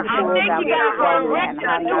 Lord God. Thank you, God, for a record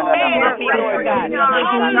of new man in me, Lord God.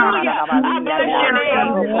 Hallelujah, I bless your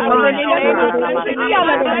name. I bless your name. I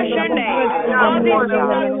bless your name. All these things I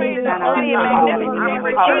praise the holy and magnificent name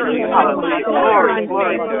of Jesus, my Lord, my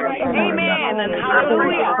Savior. Amen and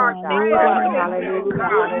hallelujah. Thank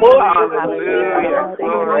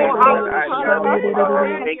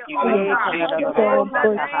you,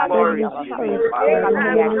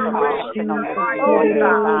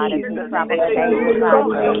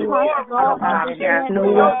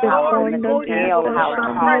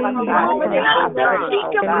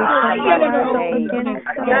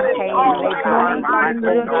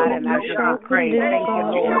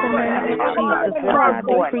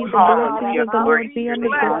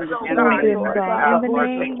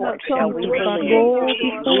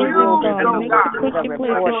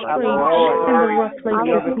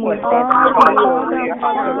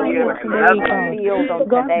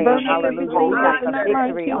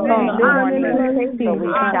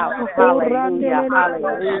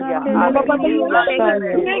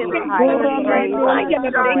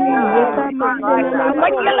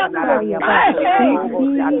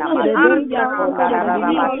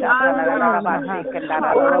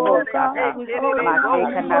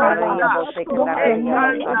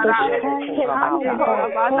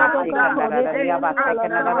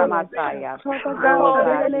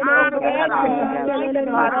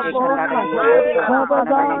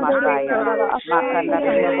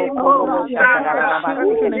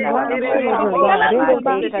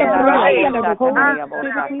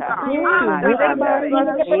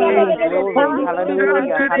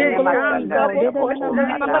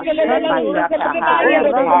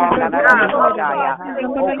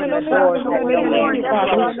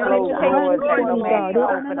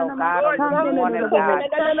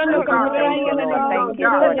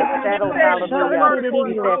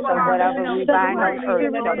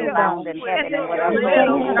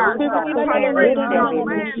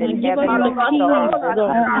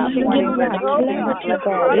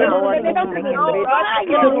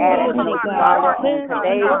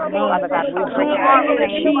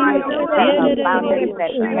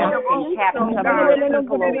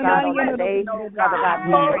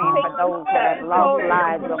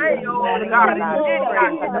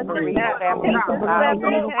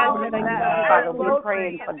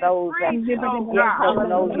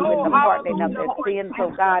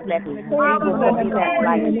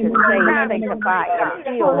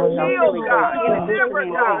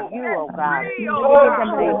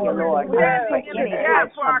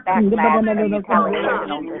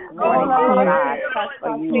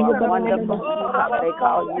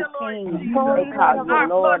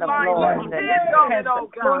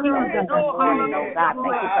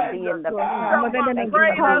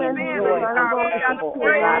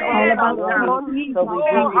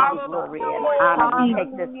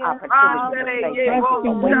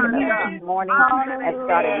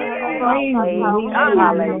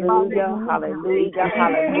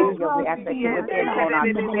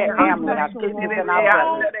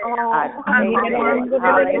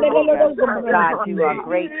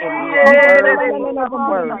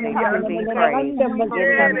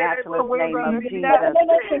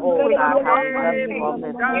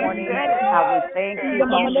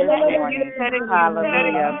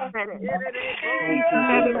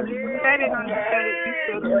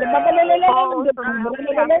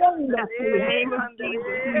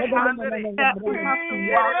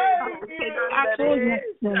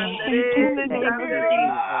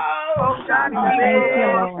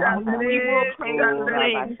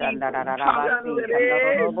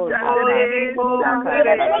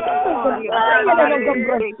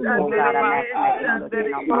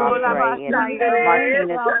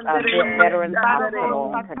 Veterans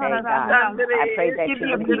Hospital on today, God. I pray that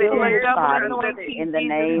you would heal his body in the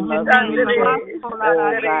name of Jesus.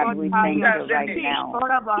 Oh, God, we thank you right now.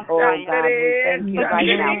 Oh, God, we thank you right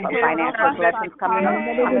now for financial blessings coming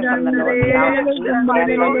from the north, south, east, and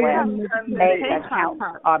the west. Bank accounts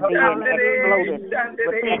are being exploded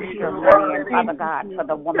with extra money. And Father God, for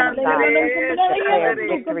the woman of God, declare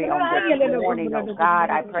victory on this morning, oh God.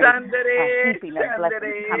 I pray a heaping of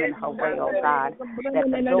blessings coming her way, oh God, that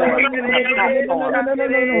the doors to her platform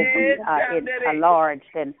will be enlarged,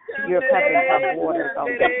 and you're covering her borders on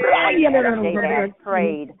this morning. As David has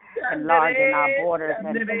prayed, enlarging our borders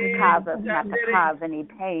and cause us not to cause any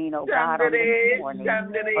pain, oh God, on this morning.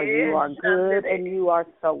 For you are good and you are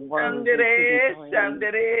so worthy to be praised.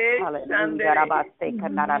 Hallelujah.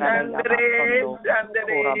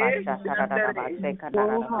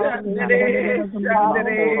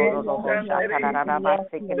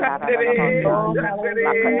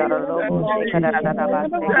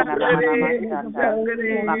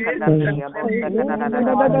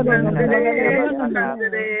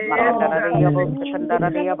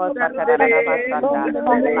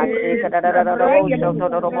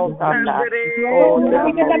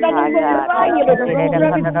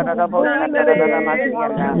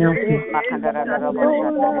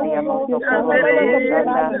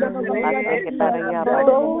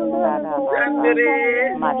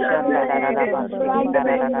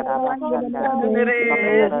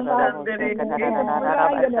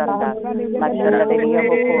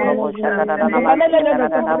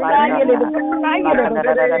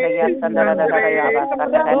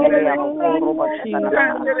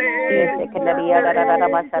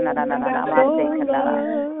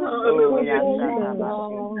 Hallelujah,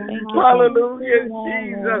 Jesus. Hallelujah,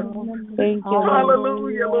 Jesus. Thank you,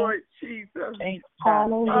 Hallelujah, Lord Jesus.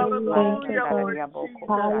 Hallelujah, Lord Jesus.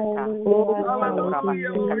 Hallelujah, Lord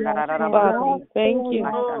Jesus. Thank you.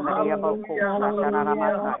 Oh, hallelujah,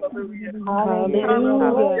 hallelujah,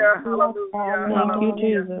 Hallelujah. hallelujah, Thank you,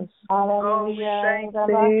 Jesus. Oh, we thank you.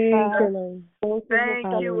 Thank you, Lord. Thank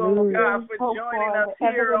you, oh God, for joining us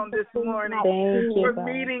here on this morning. Thank you, For God.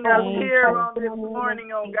 meeting us Thank here you. on this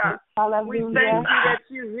morning, oh God. We thank you that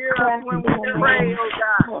you hear us when we pray, oh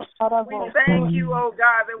God. We thank you, oh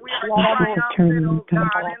God, that we are triumphant, oh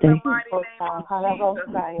God, in the mighty name of Jesus.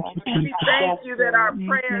 We thank you that our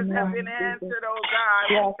prayers have been answered, oh God.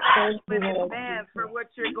 We thank you in advance for what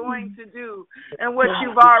you're going to do and what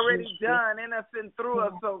you've already done in us and through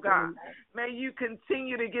us, oh God. May you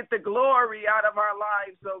continue to get the glory out of our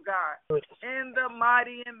lives, oh God. In the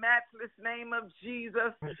mighty and matchless name of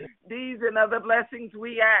Jesus, these and other blessings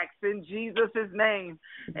we ask in Jesus' name.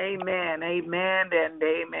 Amen, amen, and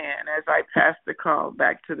amen. As I pass the call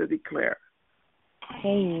back to the declarer.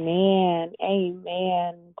 Amen.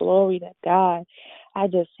 Amen. Glory to God. I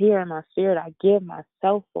just hear in my spirit, I give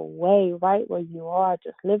myself away right where you are.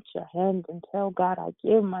 Just lift your hands and tell God, I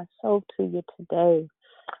give myself to you today.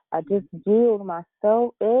 I just yield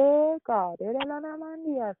myself. God.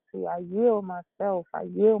 I yield myself. I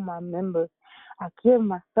yield my members. I give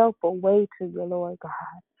myself away to you, Lord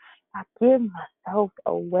God. I give myself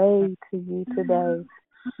away to you today.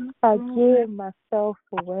 I give myself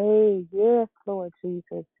away. Yes, Lord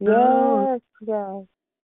Jesus. Yes, God.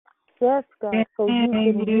 Yes, God. So you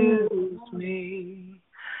can use me.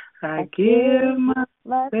 I give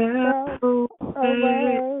myself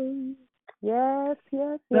away. Yes,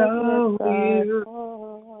 yes, yes, yes, God.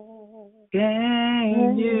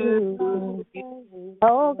 Can you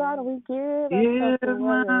Oh, God, we give myself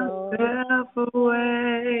away.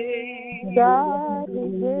 God, we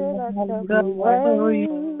give ourselves away.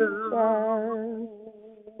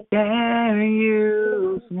 Can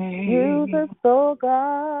use me. Use us, oh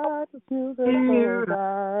God. Use us, oh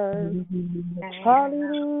God.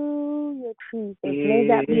 Hallelujah, Jesus. May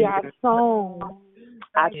that be our song,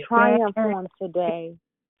 our triumph on today.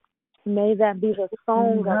 May that be the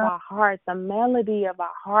song of our heart, the melody of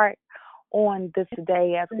our heart on this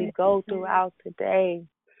day as we go throughout the day.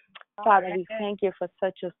 Father, we thank you for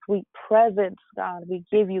such a sweet presence, God. We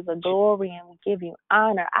give you the glory and we give you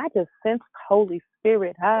honor. I just sense Holy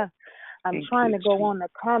Spirit, huh? I'm trying to go on the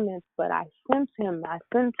comments, but I sense him. I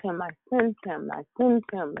sense him. I sense him. I sense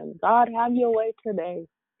him. And God, have your way today.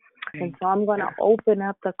 And so I'm going to open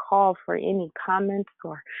up the call for any comments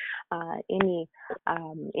or any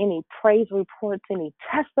praise reports, any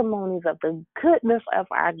testimonies of the goodness of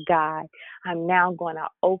our God. I'm now going to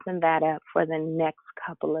open that up for the next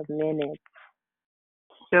couple of minutes.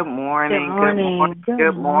 Good morning. Good morning.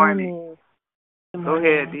 Good morning. Go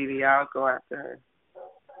ahead, Dee Dee. I'll go after her.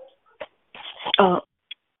 Oh,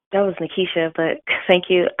 that was Nikisha, but thank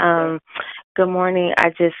you. Good morning. I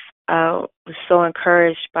just was so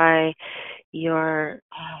encouraged by your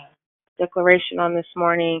declaration on this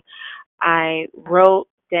morning. I wrote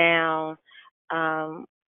down,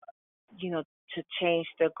 to change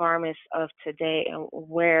the garments of today and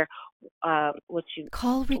wear what you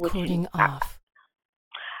call recording off.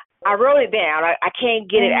 I wrote it down. I can't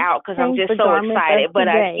get it out because I'm just so excited. But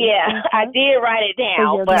I did write it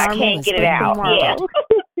down, but I can't get it out. Yeah,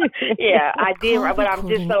 yeah, I did, but I'm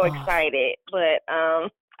just so excited. But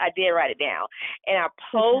I did write it down, and I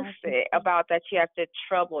posted about that you have to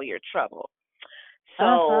trouble your trouble.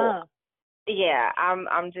 So yeah,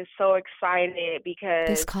 I'm just so excited because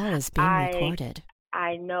this call is being recorded.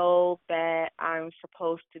 I know that I'm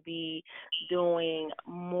supposed to be doing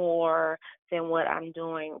more than what I'm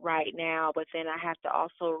doing right now, but then I have to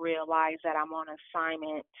also realize that I'm on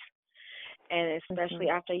assignment, and especially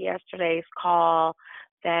after yesterday's call,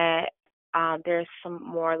 that there's some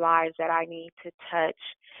more lives that I need to touch.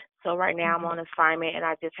 So right now I'm on assignment, and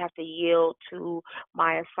I just have to yield to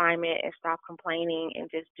my assignment and stop complaining and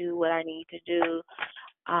just do what I need to do.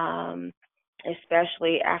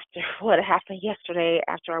 Especially after what happened yesterday,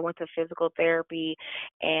 after I went to physical therapy,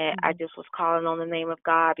 and I just was calling on the name of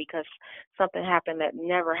God because something happened that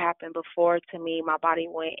never happened before to me. My body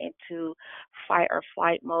went into fight or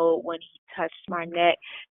flight mode when he touched my neck.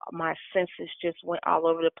 My senses just went all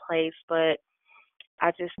over the place, but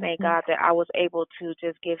I just thank God that I was able to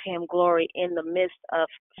just give him glory in the midst of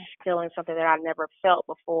feeling something that I never felt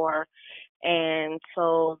before. And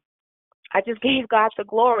so I just gave God the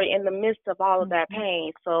glory in the midst of all of that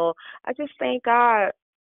pain. So I just thank God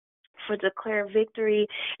for declare victory,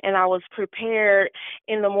 and I was prepared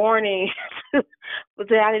in the morning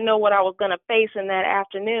I didn't know what I was going to face in that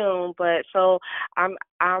afternoon. But so I'm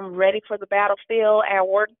ready for the battlefield at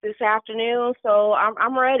work this afternoon. So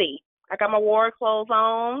I'm ready. I got my war clothes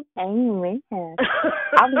on. Amen.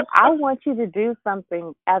 I want you to do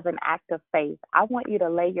something as an act of faith. I want you to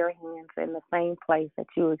lay your hands in the same place that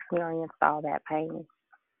you experienced all that pain.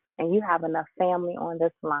 And you have enough family on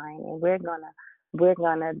this line, and we're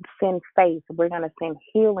gonna send faith. We're gonna send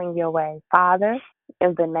healing your way. Father,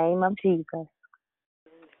 in the name of Jesus,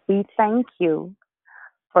 we thank you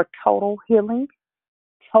for total healing,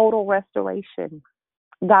 total restoration.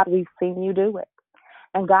 God, we've seen you do it.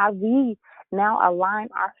 And God, we now align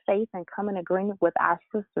our faith and come in agreement with our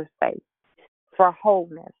sister's faith for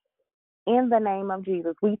wholeness. In the name of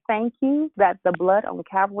Jesus, we thank you that the blood on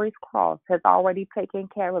Calvary's cross has already taken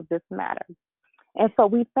care of this matter. And so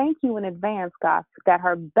we thank you in advance, God, that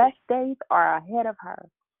her best days are ahead of her.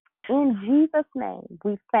 In Jesus' name,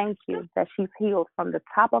 we thank you that she's healed from the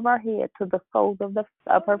top of her head to the soles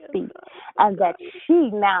of her feet, and that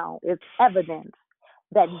she now is evidence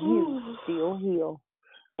that you still heal.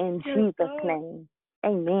 In Jesus' name,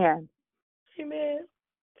 amen. Amen.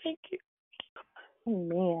 Thank you.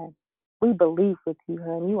 Amen. We believe with you,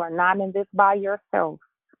 honey. You are not in this by yourself.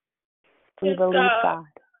 We believe God.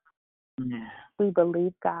 Yeah. We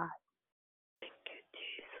believe God. Thank you,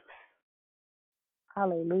 Jesus.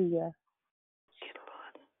 Hallelujah.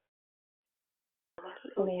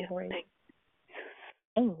 Hallelujah. Glory. Thank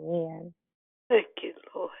Amen. Thank you,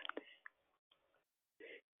 Lord.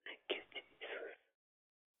 Thank you, Jesus.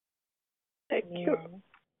 Thank you.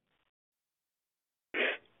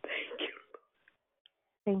 Thank you.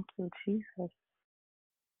 Thank you, Jesus.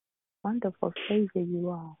 Wonderful Savior you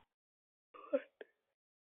are.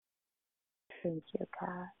 Thank you,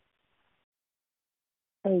 God.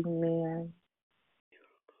 Amen.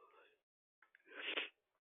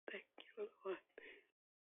 Thank you, Lord.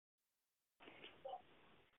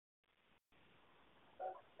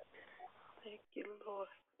 Thank you, Lord.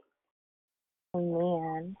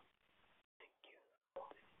 Amen.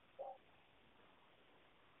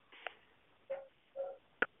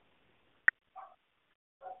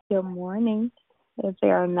 Good morning. Is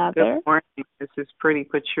there another? Good morning. This is Pretty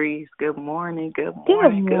Patrice. Good morning. Good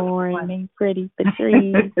morning. morning. Good morning, Pretty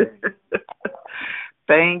Patrice.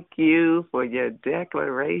 Thank you for your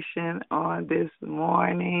declaration on this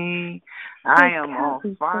morning. I am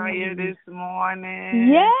on fire this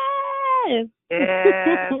morning. Yes.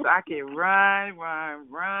 Yes, I can run.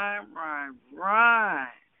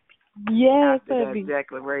 Yes, after that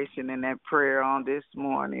declaration and that prayer on this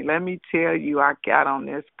morning. Let me tell you, I got on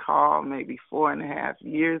this call maybe 4.5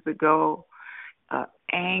 years ago.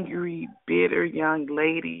 Angry, bitter young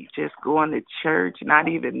lady just going to church, not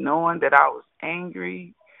even knowing that I was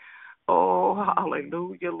angry. Oh,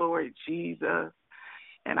 hallelujah, Lord Jesus.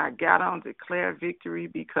 And I got on Declare Victory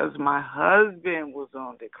because my husband was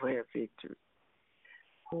on Declare Victory.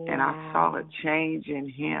 Wow. And I saw a change in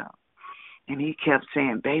him. And he kept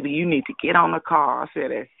saying, baby, you need to get on the car. I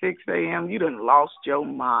said, at 6 a.m., you done lost your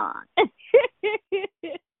mind.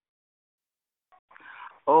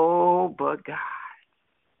 Oh, but God.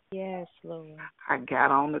 Yes, Lord. I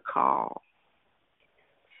got on the call.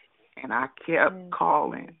 And I kept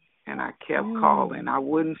calling. And I kept calling. I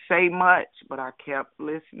wouldn't say much, but I kept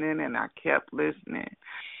listening and I kept listening.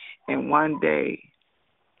 And one day,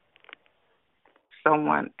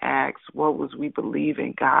 someone asked, what was we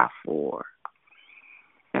believing God for?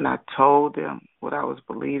 And I told them what I was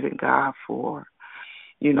believing God for.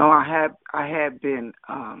 You know, I had been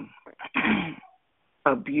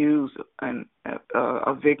abused and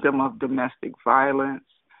a victim of domestic violence,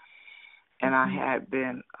 and I had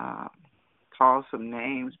been called some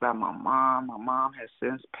names by my mom. My mom has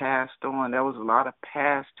since passed on. There was a lot of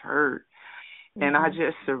past hurt, and I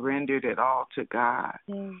just surrendered it all to God.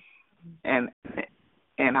 And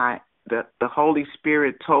the Holy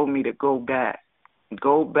Spirit told me to go back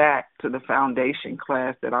to the foundation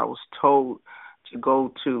class that I was told to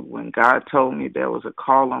go to. When God told me there was a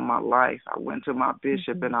call on my life, I went to my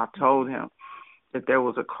bishop and I told him that there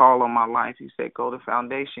was a call on my life. He said, go to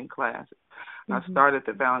foundation classes. I started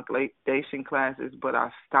the foundation classes, but I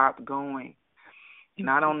stopped going. And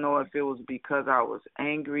I don't know if it was because I was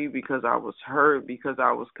angry, because I was hurt, because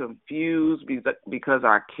I was confused, because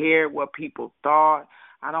I cared what people thought.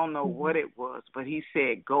 I don't know what it was, but he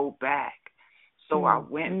said, go back. So I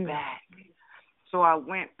went back. So I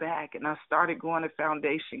went back and I started going to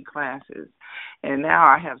foundation classes. And now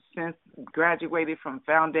I have since graduated from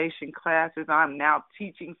foundation classes. I'm now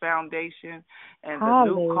teaching foundation. And the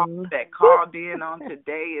new call that called in on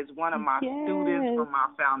today is one of my students from my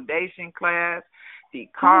foundation class.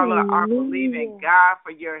 Carla are believing God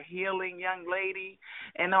for your healing, young lady.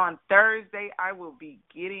 And on Thursday, I will be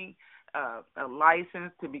getting a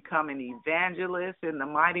license to become an evangelist in the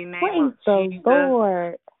mighty name of Jesus.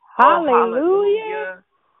 Lord. Oh, Hallelujah.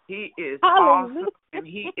 He is awesome, and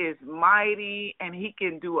He is mighty, and He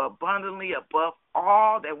can do abundantly above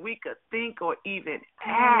all that we could think or even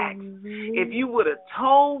ask. If you would have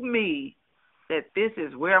told me that this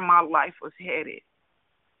is where my life was headed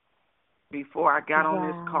before I got on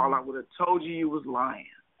this call, I would have told you was lying.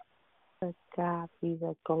 To God be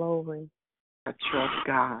the glory. I trust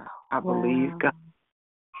God. I believe God.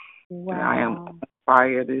 Wow. And I am on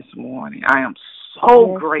fire this morning. I am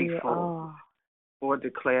so grateful for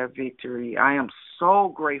Declare Victory. I am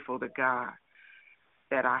so grateful to God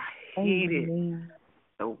that I heeded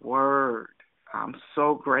the word. I'm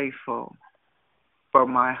so grateful for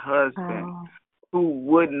my husband who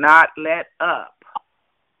would not let up.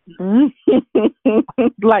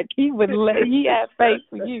 Like he would he had faith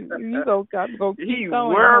for you. You go keep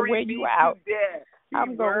going. I'm wear you out.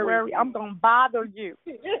 I'm gonna worry. I'm gonna bother you.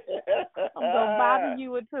 I'm gonna bother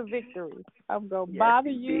you until victory. I'm gonna bother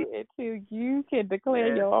you until you can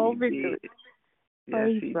declare your own victory.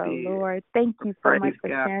 Praise the Lord. Thank you so much for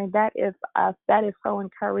sharing. That is so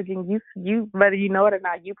encouraging. You whether you know it or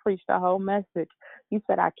not, you preached the whole message. You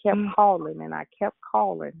said I kept calling and I kept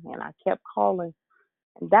calling and I kept calling.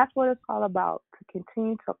 And that's what it's all about, to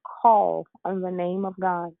continue to call on the name of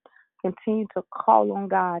God. Continue to call on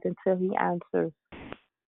God until He answers.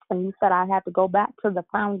 And you said I had to go back to the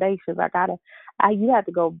foundations. You had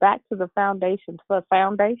to go back to the foundations for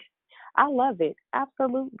foundation. I love it.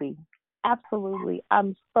 Absolutely. Absolutely.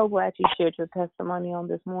 I'm so glad you shared your testimony on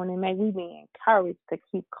this morning. May we be encouraged to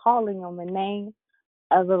keep calling on the name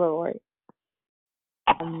of the Lord.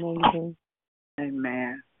 Amazing.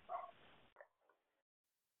 Amen.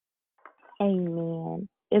 Amen.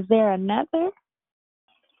 Is there another?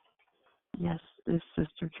 Yes, this is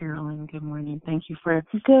Sister Carolyn. Good morning. Thank you for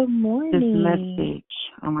this message.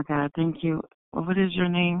 Oh, my God. Thank you. What is your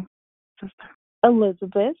name, Sister?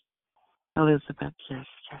 Elizabeth. Elizabeth, yes.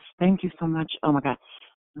 Thank you so much. Oh, my God.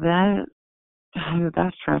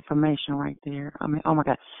 That's transformation right there. I mean, oh, my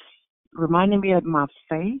God. Reminding me of my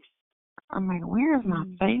faith. I'm like, where is my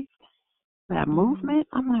faith? That movement?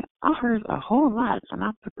 I'm like, I heard a whole lot, and I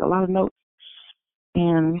took a lot of notes.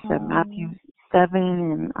 And you said Matthew 7,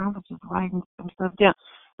 and I was just writing some stuff down.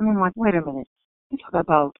 And I'm like, wait a minute. You talk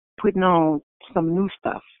about putting on some new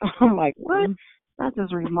stuff. I'm like, what? That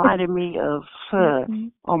just reminded me of,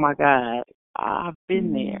 oh, my God, I've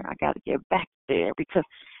been there. I got to get back there because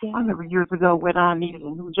I remember years ago when I needed a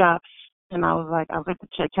new job, and I was like, I was at the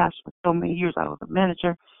check cash for so many years. I was a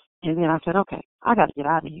manager. And then I said, okay, I got to get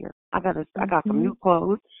out of here. I got some new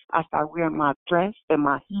clothes. I started wearing my dress and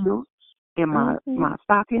my heels and my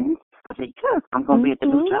stockings. I said, because I'm going to be at the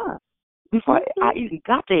new job. Before I even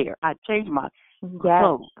got there, I changed my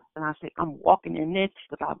clothes. And I said, I'm walking in this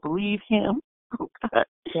because I believe Him. Oh, God.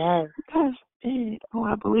 Yes. Gosh,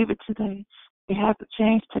 I believe it today. It has to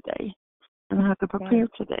change today. And I have to prepare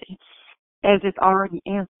today. As it's already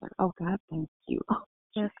answered. Oh, God, thank you. Oh,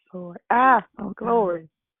 yes, Lord. Oh, glory.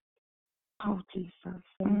 Oh, Jesus.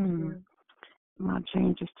 My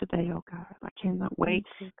changes today, oh, God. I cannot wait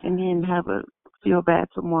and then feel bad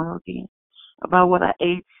tomorrow again about what I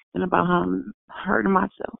ate and about how I'm hurting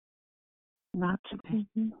myself. Not today.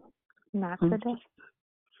 Not today.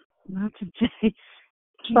 Not today.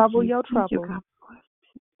 Trouble your trouble.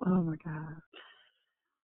 Oh, my God.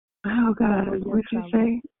 Oh, God. What'd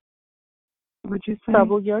you say?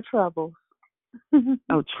 Trouble your trouble.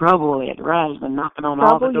 Oh, trouble it. Right. Been knocking on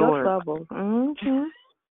all the doors. Trouble your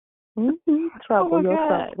trouble. Trouble your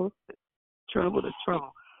trouble. Trouble the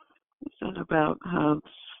trouble. It said about how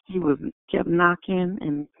he kept knocking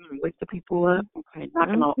and wake the people up. Okay,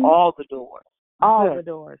 knocking on all the doors. All the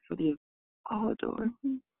doors. All the doors.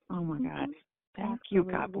 Oh, my God. Thank you.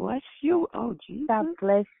 God bless you. Oh, Jesus. God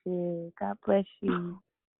bless you. God bless you.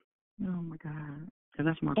 Oh, my God. And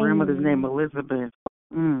that's my grandmother's name, Elizabeth.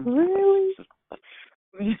 Really?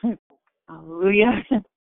 Hallelujah.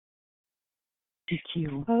 Thank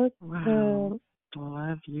you. Okay. Wow.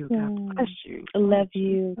 Love you. God bless you. Love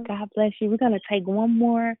you. God bless you. We're going to take one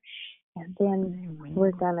more, and then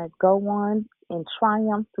we're going to go on and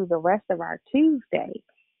triumph through the rest of our Tuesday.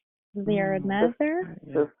 Is there another?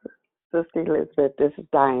 Sister Elizabeth, this is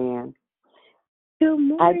Diane. Good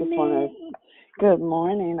morning. Good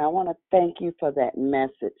morning. I want to thank you for that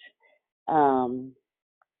message.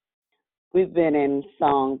 We've been in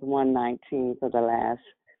Psalms 119 for the last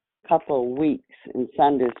couple of weeks in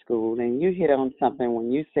Sunday school, and you hit on something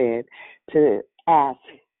when you said to ask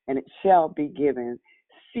and it shall be given.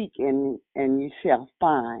 Seek and you shall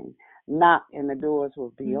find. Knock and the doors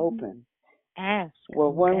will be open. Ask.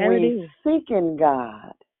 Well, when we seek in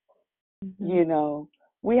God, you know,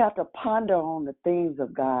 we have to ponder on the things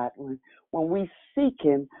of God. When we seek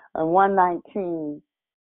Him, and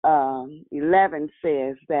 119:11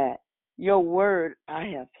 says that your word I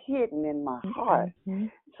have hidden in my heart.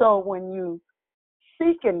 So when you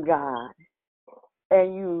seek in God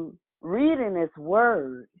and you read in His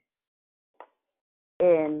word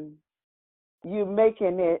and you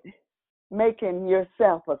making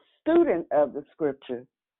yourself a student of the scripture,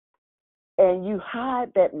 and you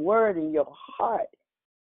hide that word in your heart,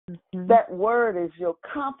 that word is your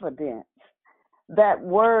confidence. That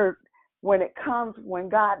word, when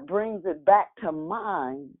God brings it back to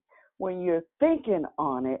mind, when you're thinking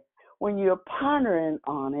on it, when you're pondering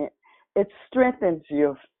on it, it strengthens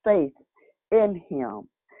your faith in Him.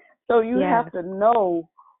 So you have to know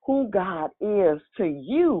who God is to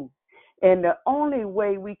you. And the only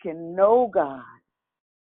way we can know God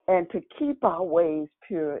and to keep our ways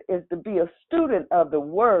pure is to be a student of the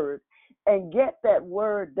word and get that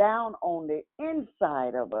word down on the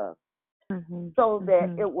inside of us, so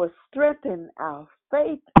that it will strengthen our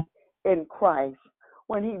faith in Christ.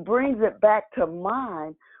 When He brings it back to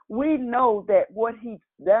mind, we know that what He's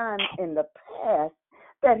done in the past,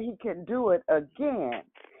 that He can do it again.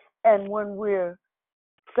 And when we're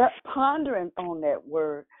pondering on that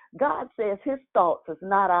word, God says His thoughts is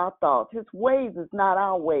not our thoughts. His ways is not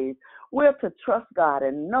our ways. We're to trust God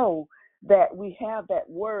and know that we have that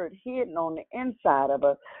word hidden on the inside of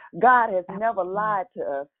us. God has never lied to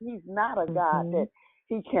us. He's not a God that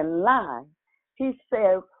He can lie. He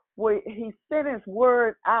said He sent His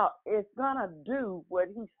word out. It's going to do what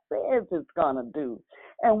He says it's going to do.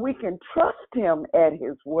 And we can trust Him at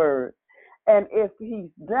His word. And if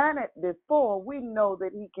He's done it before, we know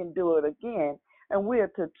that He can do it again. And we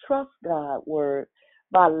are to trust God's word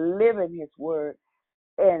by living His word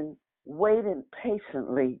and waiting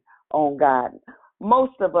patiently on God.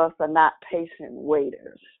 Most of us are not patient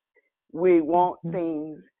waiters. We want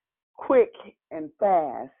things quick and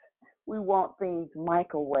fast. We want things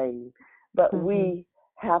microwave. But we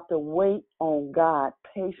have to wait on God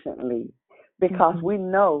patiently, because we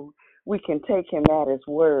know we can take Him at His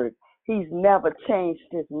word. He's never changed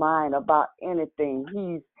His mind about anything.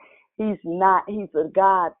 He's a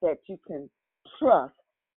God that you can trust.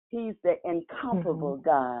 He's the incomparable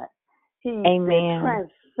God. He's the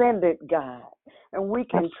transcendent God. And we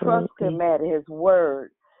can trust Him at His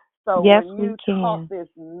word. So when you taught this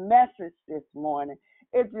message this morning,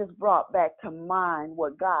 it just brought back to mind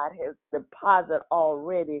what God has deposited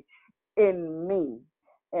already in me.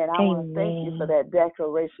 And I want to thank you for that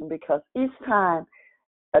declaration, because each time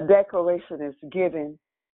a declaration is given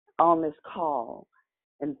on this call,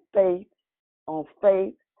 and faith, and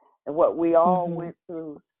what we all went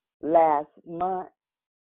through last month,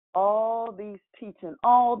 all these teaching,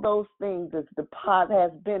 all those things has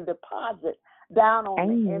been deposited down on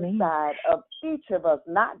the inside of each of us,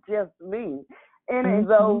 not just me. Any of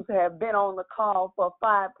those have been on the call for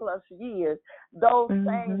 5+ years. Those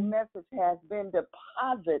same message has been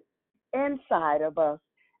deposited inside of us.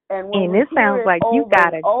 And it sounds like you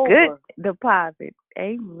got a good deposit.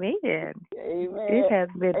 Amen. Amen. It has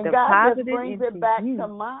been and deposited God just brings into it back you. to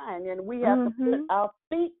mind, and we have to put our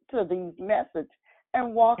feet to these messages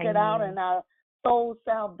and walk it out in our soul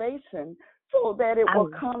salvation, so that it will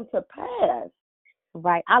come to pass.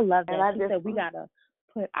 Right. I love that. And She said we got to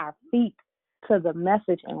put our feet to the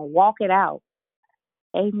message and walk it out.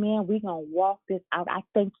 Amen. We're going to walk this out. I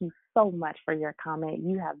thank you so much for your comment.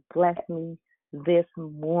 You have blessed me this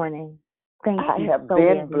morning. Thank you. I have so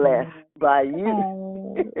been blessed by you.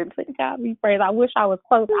 Oh, to God be praised. I wish I was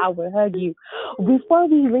close. I would hug you. Before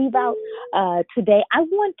we leave out today, I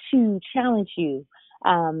want to challenge you.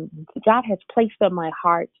 God has placed on my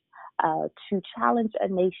heart to challenge a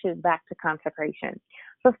nation back to consecration.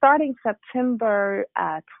 So starting September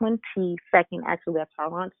 22nd, actually that's our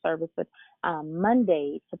launch service, but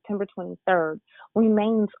Monday, September 23rd,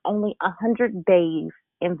 remains only 100 days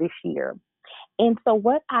in this year. And so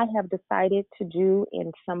what I have decided to do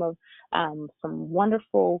in some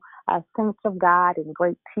wonderful saints of God and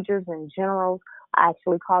great teachers and generals, I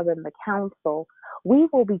actually call them the council, we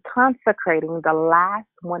will be consecrating the last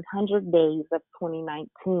 100 days of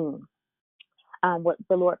 2019. What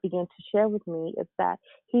the Lord began to share with me is that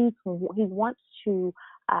He wants to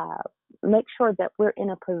make sure that we're in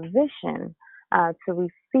a position to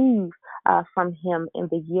receive from him in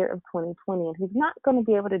the year of 2020. And he's not going to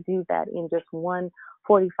be able to do that in just one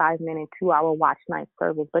 45-minute, 2-hour watch night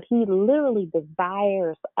service, but he literally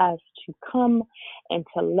desires us to come and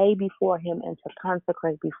to lay before him and to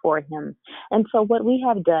consecrate before him. And so what we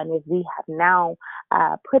have done is we have now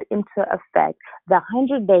put into effect the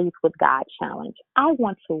 100 Days with God Challenge. I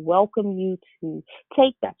want to welcome you to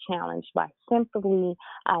take that challenge by simply,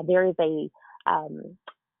 there is a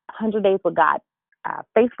 100 Days with God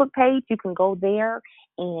Facebook page. You can go there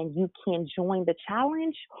and you can join the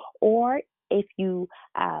challenge, or if you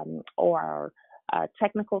are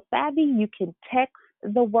technical savvy, you can text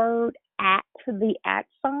the word at the @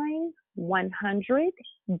 100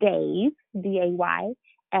 days, DAYS,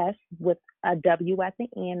 with a W at the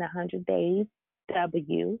end, 100 days,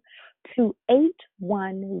 W, to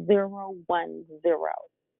 81010.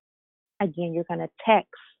 Again, you're going to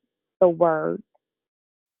text the word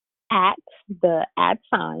at the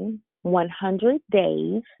 @ 100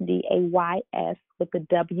 days, DAYS, with the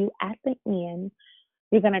W at the end.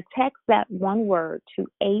 You're going to text that one word to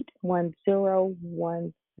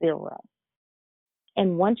 81010.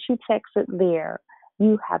 And once you text it there,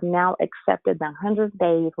 you have now accepted the 100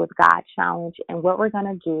 Days with God Challenge. And what we're going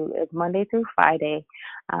to do is Monday through Friday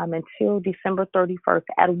until December 31st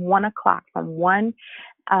at 1 o'clock, from 1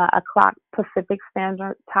 o'clock Pacific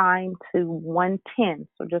Standard Time to 1:10.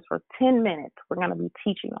 So just for 10 minutes, we're going to be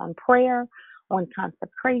teaching on prayer, on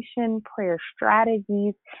consecration, prayer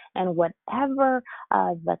strategies, and whatever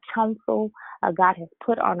the counsel God has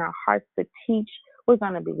put on our hearts to teach. We're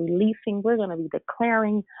going to be releasing, we're going to be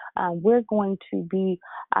declaring, we're going to be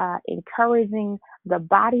encouraging the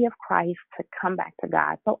body of Christ to come back to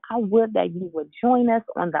God. So I would that you would join us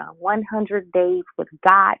on the 100 Days with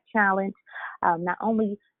God Challenge. Not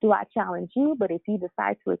only do I challenge you, but if you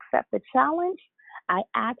decide to accept the challenge, I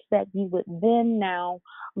ask that you would then now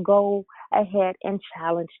go ahead and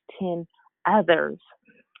challenge 10 others.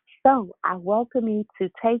 So I welcome you to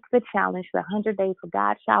take the challenge, the 100 Days with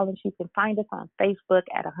God Challenge. You can find us on Facebook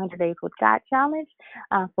at 100 Days with God Challenge.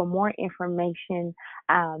 For more information,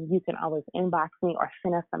 you can always inbox me or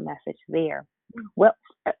send us a message there. Well,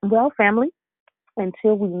 family,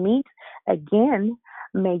 until we meet again,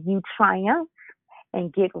 may you triumph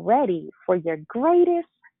and get ready for your greatest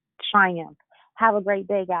triumph. Have a great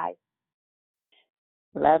day, guys.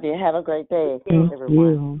 Love you. Have a great day, Thank everyone.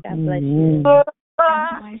 you. God bless you.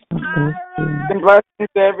 And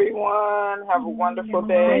blessings, everyone. Have a wonderful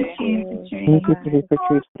day. Thank you, Patrice,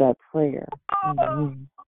 for that prayer. Amen.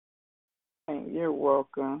 You're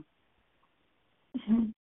welcome.